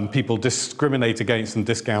 people discriminate against and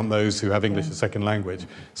discount those who have English as second language.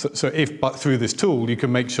 So if but through this tool you can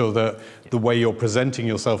make sure that the way you're presenting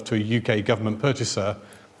yourself to a UK government purchaser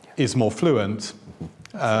is more fluent,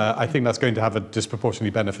 I think that's going to have a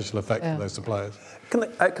disproportionately beneficial effect for those suppliers. Can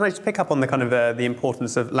I just pick up on the kind of the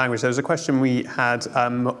importance of language? There was a question we had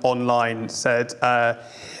online said,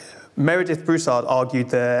 Meredith Broussard argued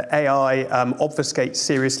that AI obfuscates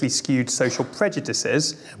seriously skewed social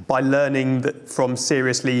prejudices by learning from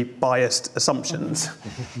seriously biased assumptions.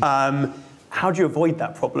 How do you avoid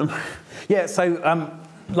that problem? Yeah, so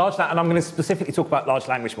large, and I'm going to specifically talk about large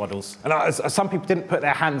language models. And some people didn't put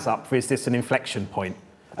their hands up for, is this an inflection point?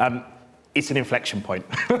 It's an inflection point.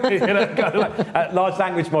 Large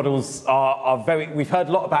language models are very, we've heard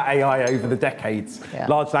a lot about AI over the decades. Yeah.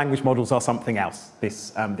 Large language models are something else,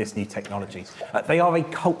 this new technology. They are a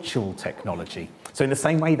cultural technology. So in the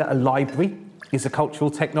same way that a library is a cultural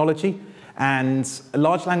technology, And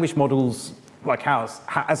large language models like ours,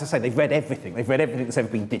 as I say, they've read everything. They've read everything that's ever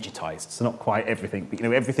been digitized. So not quite everything, but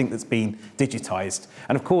everything that's been digitized.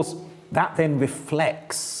 And of course, that then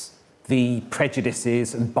reflects the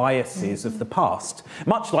prejudices and biases of the past.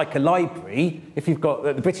 Much like a library, if you've got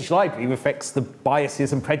the British Library reflects the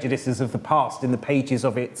biases and prejudices of the past in the pages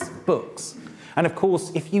of its books. And of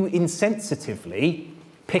course, if you insensitively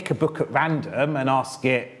pick a book at random and ask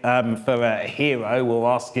it for a hero or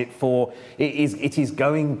ask it for, it is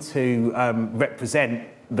going to represent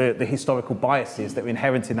the historical biases that are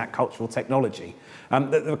inherent in that cultural technology.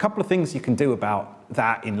 There are a couple of things you can do about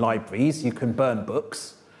that in libraries. You can burn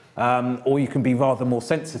books, or you can be rather more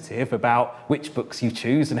sensitive about which books you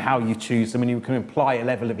choose and how you choose them, and you can apply a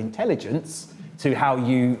level of intelligence to how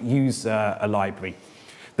you use a library.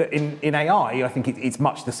 But in AI, I think it's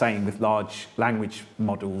much the same with large language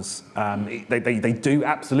models. They do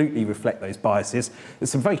absolutely reflect those biases. There's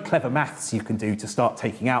some very clever maths you can do to start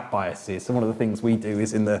taking out biases. So one of the things we do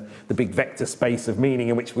is in the big vector space of meaning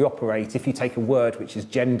in which we operate, if you take a word which is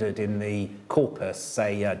gendered in the corpus,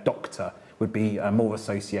 say doctor, would be more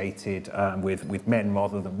associated with men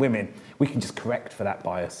rather than women, we can just correct for that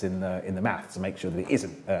bias in the maths and make sure that it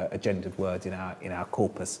isn't a gendered word in our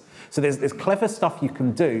corpus. So there's clever stuff you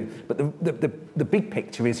can do, but the big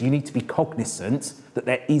picture is you need to be cognizant that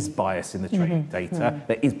there is bias in the training data,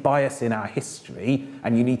 there is bias in our history,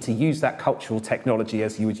 and you need to use that cultural technology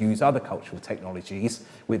as you would use other cultural technologies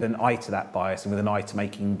with an eye to that bias and with an eye to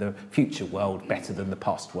making the future world better than the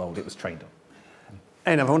past world it was trained on.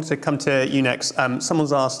 Einav, I wanted to come to you next.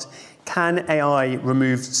 Someone's asked, can AI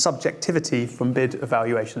remove subjectivity from bid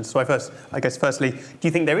evaluations? So I guess firstly, do you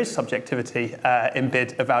think there is subjectivity in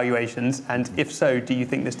bid evaluations? And if so, do you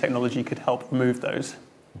think this technology could help remove those?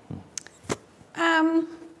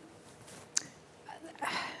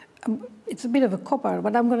 It's a bit of a cop-out,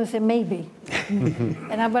 but I'm going to say maybe.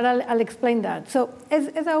 But I'll explain that. So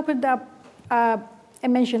as I opened up, I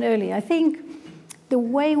mentioned earlier, I think the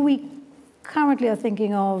way we currently are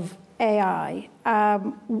thinking of AI,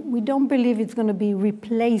 we don't believe it's going to be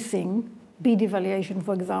replacing bid evaluation,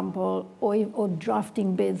 for example, or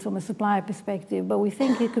drafting bids from a supplier perspective, but we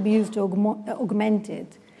think it could be used to augment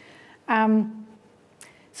it.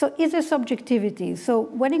 So is there subjectivity? So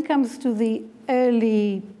when it comes to the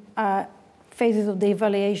early phases of the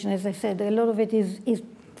evaluation, as I said, a lot of it is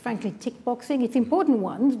frankly tick boxing. It's important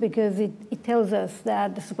ones because it tells us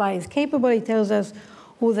that the supplier is capable, it tells us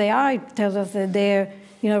who they are, it tells us that they're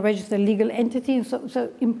registered legal entity.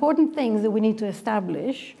 So important things that we need to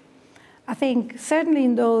establish. I think certainly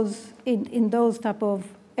in those type of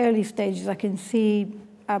early stages, I can see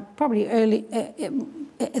probably early,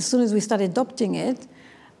 as soon as we start adopting it,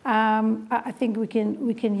 I think we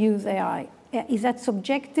can use AI. Is that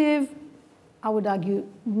subjective? I would argue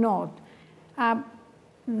not.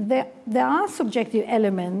 There are subjective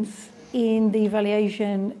elements in the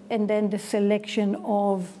evaluation and then the selection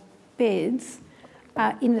of bids,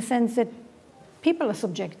 in the sense that people are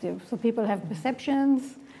subjective. So people have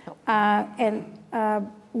perceptions, and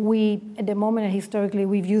we, at the moment and historically,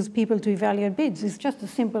 we've used people to evaluate bids. It's just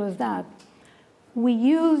as simple as that. We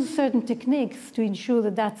use certain techniques to ensure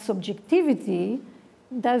that that subjectivity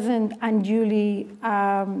doesn't unduly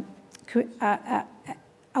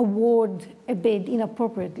award a bid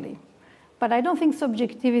inappropriately. But I don't think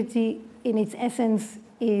subjectivity in its essence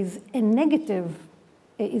is a negative,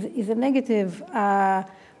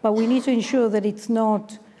 but we need to ensure that it's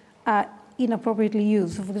not inappropriately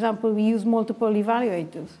used. So for example, we use multiple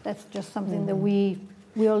evaluators. That's just something that we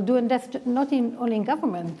all do, and that's not only in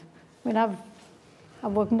government. I mean, I've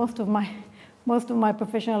worked most of my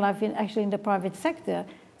professional life actually in the private sector,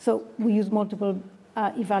 so we use multiple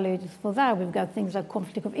evaluators for that. We've got things like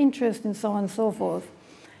conflict of interest and so on and so forth.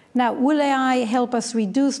 Now, will AI help us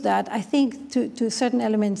reduce that? I think to certain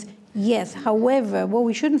elements, yes. However, what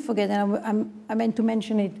we shouldn't forget, and I meant to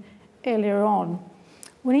mention it earlier on,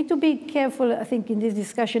 we need to be careful, I think, in this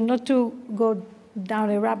discussion not to go down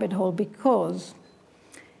a rabbit hole, because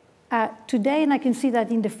today, and I can see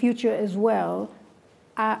that in the future as well,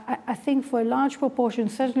 I think for a large proportion,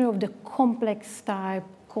 certainly of the complex type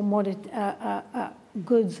commodity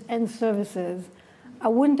goods and services, I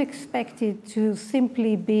wouldn't expect it to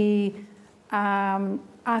simply be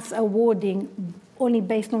us awarding only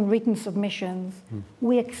based on written submissions.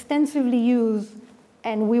 We extensively use,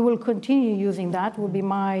 and we will continue using that, would be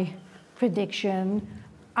my prediction,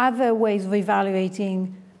 other ways of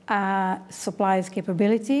evaluating suppliers'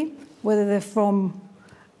 capability, whether they're from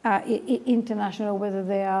international, whether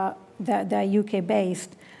they're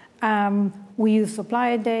UK-based. We use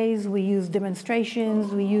supplier days, we use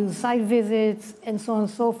demonstrations, we use site visits, and so on and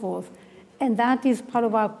so forth. And that is part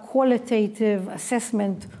of our qualitative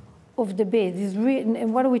assessment of the bid.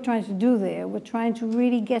 And what are we trying to do there? We're trying to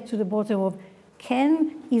really get to the bottom of,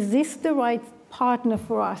 is this the right partner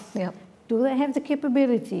for us? Yep. Do they have the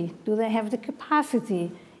capability? Do they have the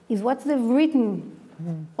capacity? Is what they've written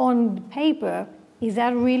on paper, is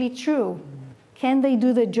that really true? Can they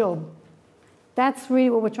do the job? That's really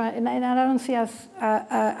what we're trying, and I don't see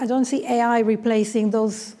I don't see AI replacing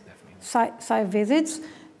those site visits.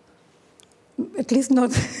 At least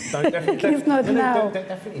not. At least not now.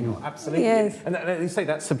 Definitely not. Absolutely. Yes. And you say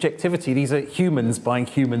that subjectivity. These are humans buying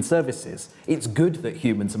human services. It's good that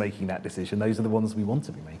humans are making that decision. Those are the ones we want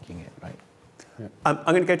to be making it, right? Yeah. I'm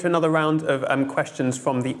going to go to another round of questions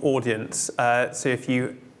from the audience. So if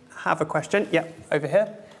you have a question, over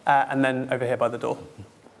here, and then over here by the door.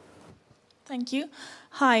 Thank you.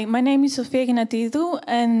 Hi, my name is Sofia Ginatidou,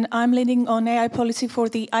 and I'm leading on AI policy for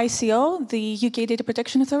the ICO, the UK Data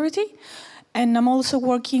Protection Authority. And I'm also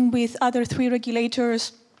working with other 3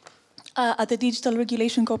 regulators at the Digital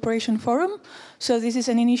Regulation Cooperation Forum. So this is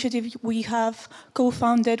an initiative we have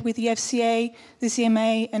co-founded with the FCA, the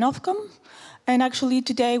CMA, and Ofcom. And actually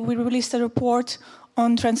today we released a report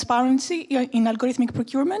on transparency in algorithmic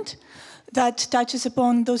procurement that touches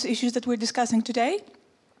upon those issues that we're discussing today.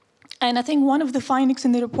 And I think one of the findings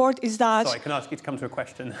in the report is that... Sorry, can I ask you to come to a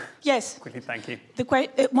question? Yes. Quickly, thank you.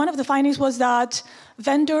 One of the findings was that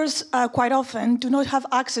vendors quite often do not have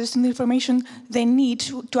access to the information they need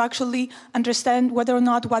to actually understand whether or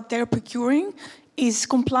not what they're procuring is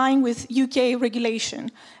complying with UK regulation.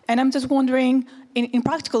 And I'm just wondering, in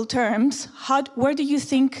practical terms, where do you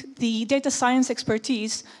think the data science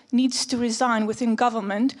expertise needs to reside within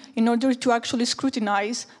government in order to actually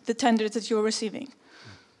scrutinize the tenders that you're receiving?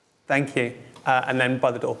 Thank you. And then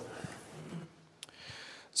by the door.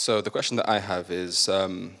 So the question that I have is,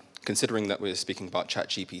 considering that we're speaking about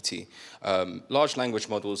ChatGPT, large language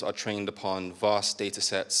models are trained upon vast data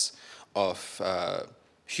sets of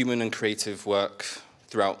human and creative work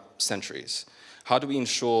throughout centuries. How do we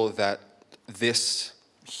ensure that this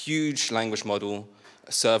huge language model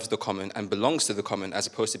serves the common and belongs to the common as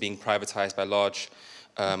opposed to being privatized by large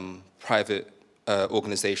private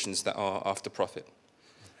organizations that are after profit?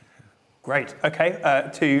 Great. Okay,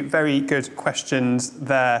 2 very good questions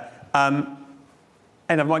there. And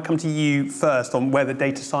I might come to you first on where the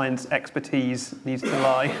data science expertise needs to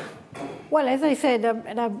lie. Well, as I said,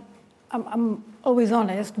 and I'm always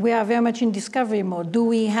honest, we are very much in discovery mode. Do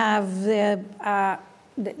we have the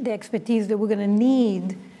expertise that we're going to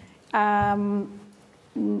need?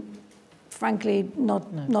 Frankly,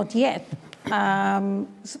 not yet.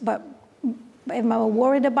 But am I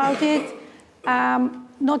worried about it?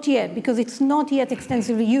 Not yet, because it's not yet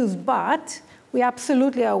extensively used, but we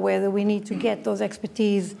absolutely are aware that we need to get those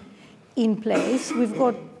expertise in place. We've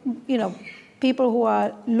got, people who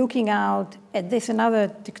are looking out at this and other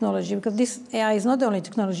technology, because this AI is not the only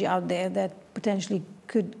technology out there that potentially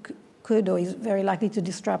could or is very likely to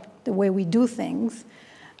disrupt the way we do things.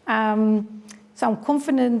 So I'm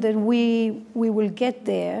confident that we will get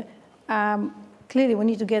there. Clearly, we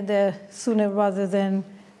need to get there sooner rather than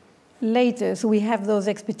later, so we have those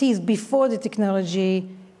expertise before the technology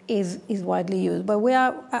is widely used. But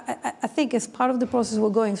I think as part of the process we're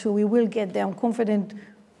going through, we will get there. I'm confident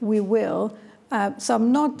we will. So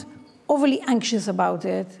I'm not overly anxious about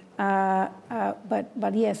it.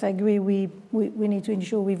 But yes, I agree, we need to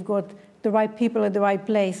ensure we've got the right people at the right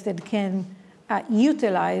place that can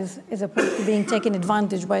utilize as opposed to being taken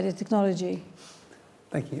advantage by the technology.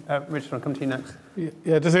 Thank you. Richard, I'll come to you next.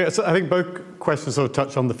 Yeah, I think both questions sort of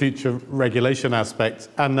touch on the future regulation aspect.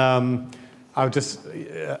 And I would just,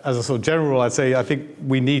 as a sort of general rule, I'd say I think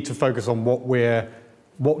we need to focus on what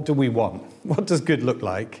do we want? What does good look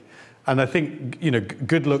like? And I think,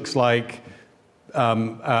 good looks like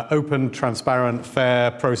open, transparent,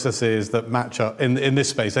 fair processes that match up, in this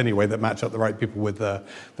space anyway, that match up the right people with the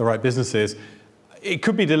right businesses. It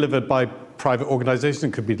could be delivered by private organizations,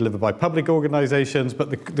 it could be delivered by public organizations, but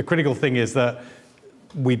the critical thing is that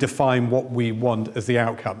we define what we want as the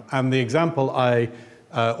outcome. And the example I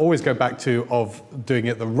always go back to of doing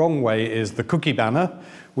it the wrong way is the cookie banner,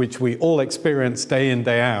 which we all experience day in,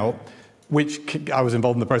 day out, which I was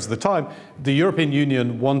involved in the process at the time. The European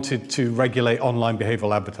Union wanted to regulate online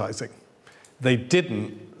behavioral advertising. They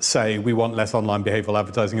didn't say we want less online behavioral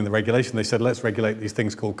advertising in the regulation. They said, let's regulate these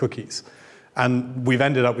things called cookies. And we've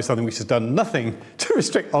ended up with something which has done nothing to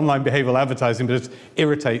restrict online behavioral advertising, but it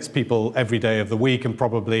irritates people every day of the week and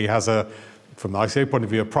probably has from the ICA point of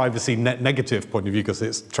view, a privacy net negative point of view because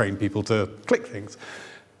it's trained people to click things.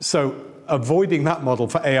 So avoiding that model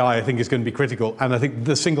for AI, I think, is going to be critical. And I think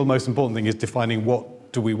the single most important thing is defining what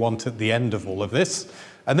do we want at the end of all of this?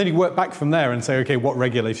 And then you work back from there and say, okay, what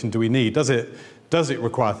regulation do we need? Does it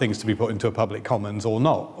require things to be put into a public commons or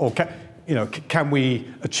not? Or can we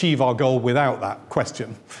achieve our goal without that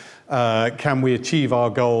question? Can we achieve our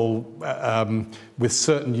goal with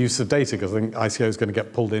certain use of data? Because I think ICO is going to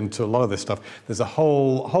get pulled into a lot of this stuff. There's a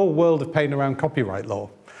whole world of pain around copyright law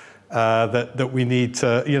that we need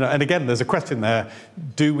to, and again, there's a question there.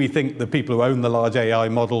 Do we think the people who own the large AI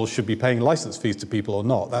models should be paying license fees to people or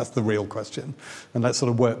not? That's the real question. And let's sort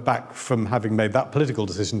of work back from having made that political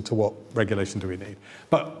decision to what regulation do we need.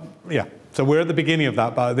 But yeah, so we're at the beginning of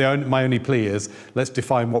that, but my only plea is let's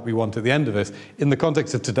define what we want at the end of this. In the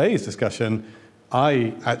context of today's discussion,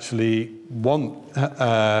 I actually want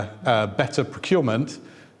better procurement,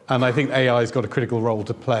 and I think AI has got a critical role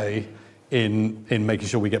to play in making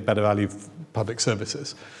sure we get better value public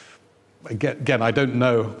services. Again, I don't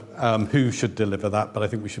know who should deliver that, but I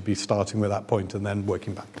think we should be starting with that point and then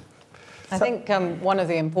working back. I think one of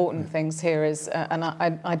the important things here is, and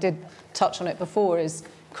I did touch on it before, is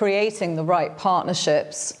creating the right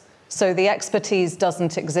partnerships. So the expertise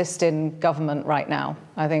doesn't exist in government right now.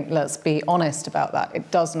 I think let's be honest about that.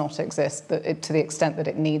 It does not exist to the extent that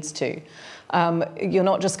it needs to. You're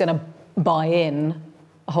not just going to buy in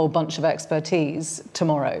a whole bunch of expertise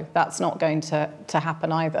tomorrow. That's not going to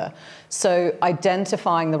happen either. So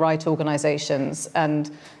identifying the right organizations and,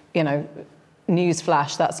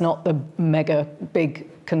 newsflash, that's not the mega big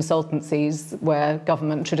consultancies where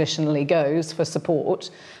government traditionally goes for support.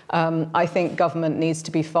 I think government needs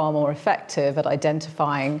to be far more effective at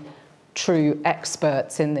identifying true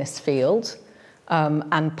experts in this field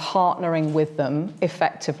and partnering with them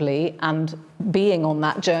effectively and being on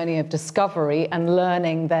that journey of discovery and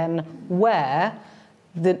learning then where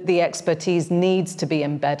the expertise needs to be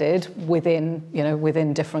embedded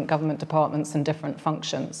within different government departments and different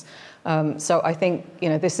functions. So I think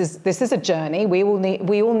this is a journey. We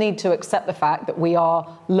all need to accept the fact that we are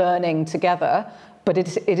learning together. But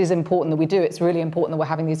it is important that we do. It's really important that we're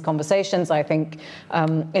having these conversations. I think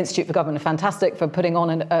Institute for Government are fantastic for putting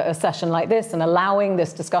on a session like this and allowing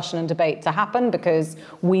this discussion and debate to happen, because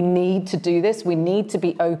we need to do this. We need to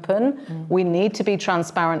be open. We need to be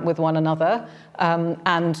transparent with one another.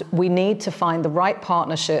 And we need to find the right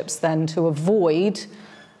partnerships then to avoid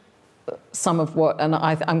some of what, and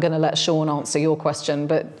I'm going to let Sean answer your question,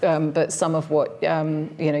 but some of what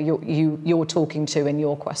you're talking to in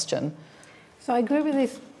your question. So I agree with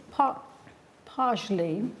this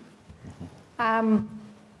partially. I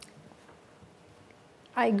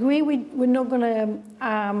agree we're not going to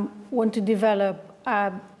want to develop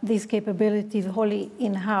these capabilities wholly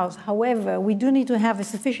in-house. However, we do need to have a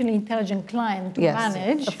sufficiently intelligent client to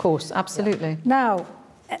manage. Yes, of course, absolutely. Now,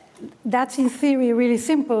 that's in theory really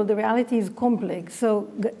simple. The reality is complex. So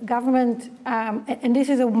government, and this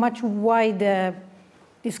is a much wider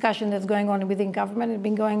discussion that's going on within government. It's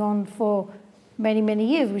been going on for many, many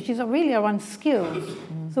years, which is really around skills.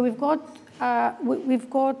 So we've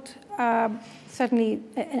got certainly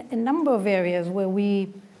a number of areas where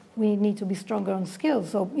we need to be stronger on skills.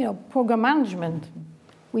 So, program management,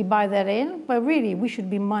 we buy that in, but really we should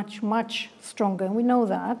be much, much stronger, and we know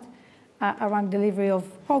that, around delivery of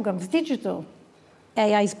programs. Digital,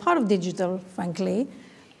 AI is part of digital, frankly.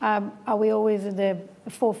 Are we always at the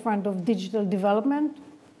forefront of digital development?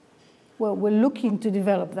 Well, we're looking to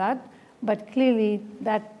develop that. But clearly,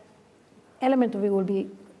 that element of it will be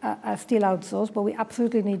still outsourced, but we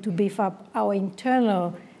absolutely need to beef up our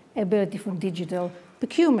internal ability from digital,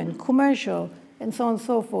 procurement, commercial, and so on and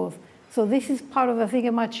so forth. So this is part of, I think,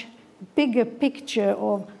 a much bigger picture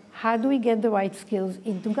of how do we get the right skills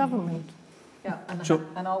into government. Yeah,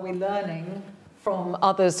 and are we learning from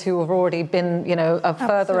others who have already been,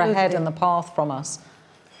 further ahead in the path from us?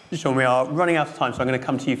 Sean, we are running out of time, so I'm going to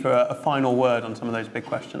come to you for a final word on some of those big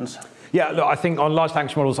questions. Yeah, look, I think on large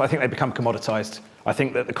language models, I think they become commoditized. I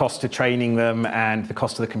think that the cost of training them and the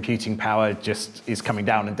cost of the computing power just is coming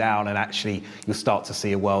down and down, and actually you'll start to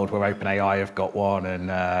see a world where OpenAI have got one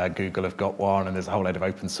and Google have got one, and there's a whole load of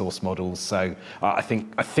open source models. So I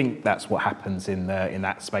think that's what happens in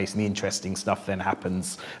that space, and the interesting stuff then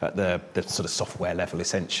happens at the sort of software level,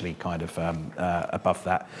 essentially, kind of above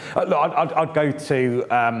that. Look, I'd go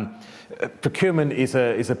to procurement is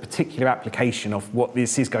a particular application of what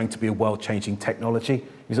this is going to be a world-changing technology.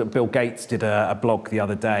 Bill Gates did a blog the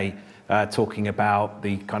other day talking about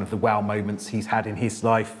the kind of the wow moments he's had in his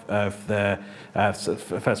life of the first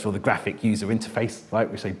of all the graphic user interface, right,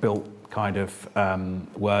 which they built kind of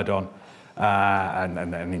Word on,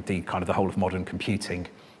 and indeed kind of the whole of modern computing,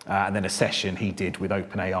 and then a session he did with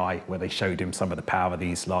OpenAI where they showed him some of the power of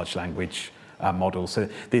these large language models. So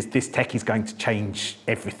this tech is going to change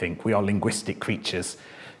everything. We are linguistic creatures.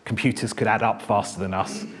 Computers could add up faster than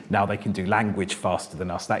us. Now they can do language faster than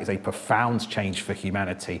us. That is a profound change for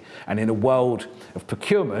humanity. And in a world of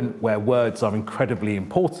procurement where words are incredibly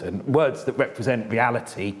important, words that represent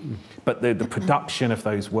reality, but the production of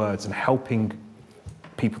those words and helping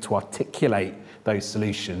people to articulate those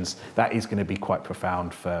solutions, that is going to be quite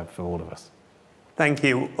profound for all of us. Thank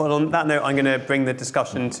you. Well, on that note, I'm going to bring the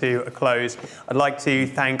discussion to a close. I'd like to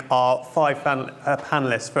thank our 5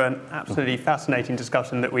 panellists for an absolutely fascinating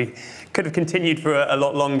discussion that we could have continued for a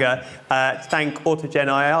lot longer. To thank AutoGen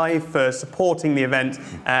AI for supporting the event,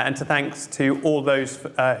 and to thanks to all those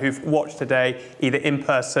who've watched today, either in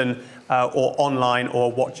person or online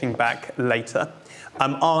or watching back later.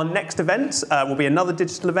 Our next event will be another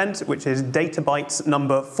digital event, which is Data Bytes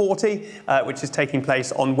number 40, which is taking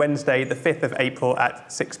place on Wednesday, the 5th of April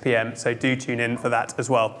at 6 p.m. So do tune in for that as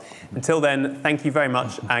well. Until then, thank you very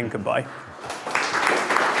much and goodbye.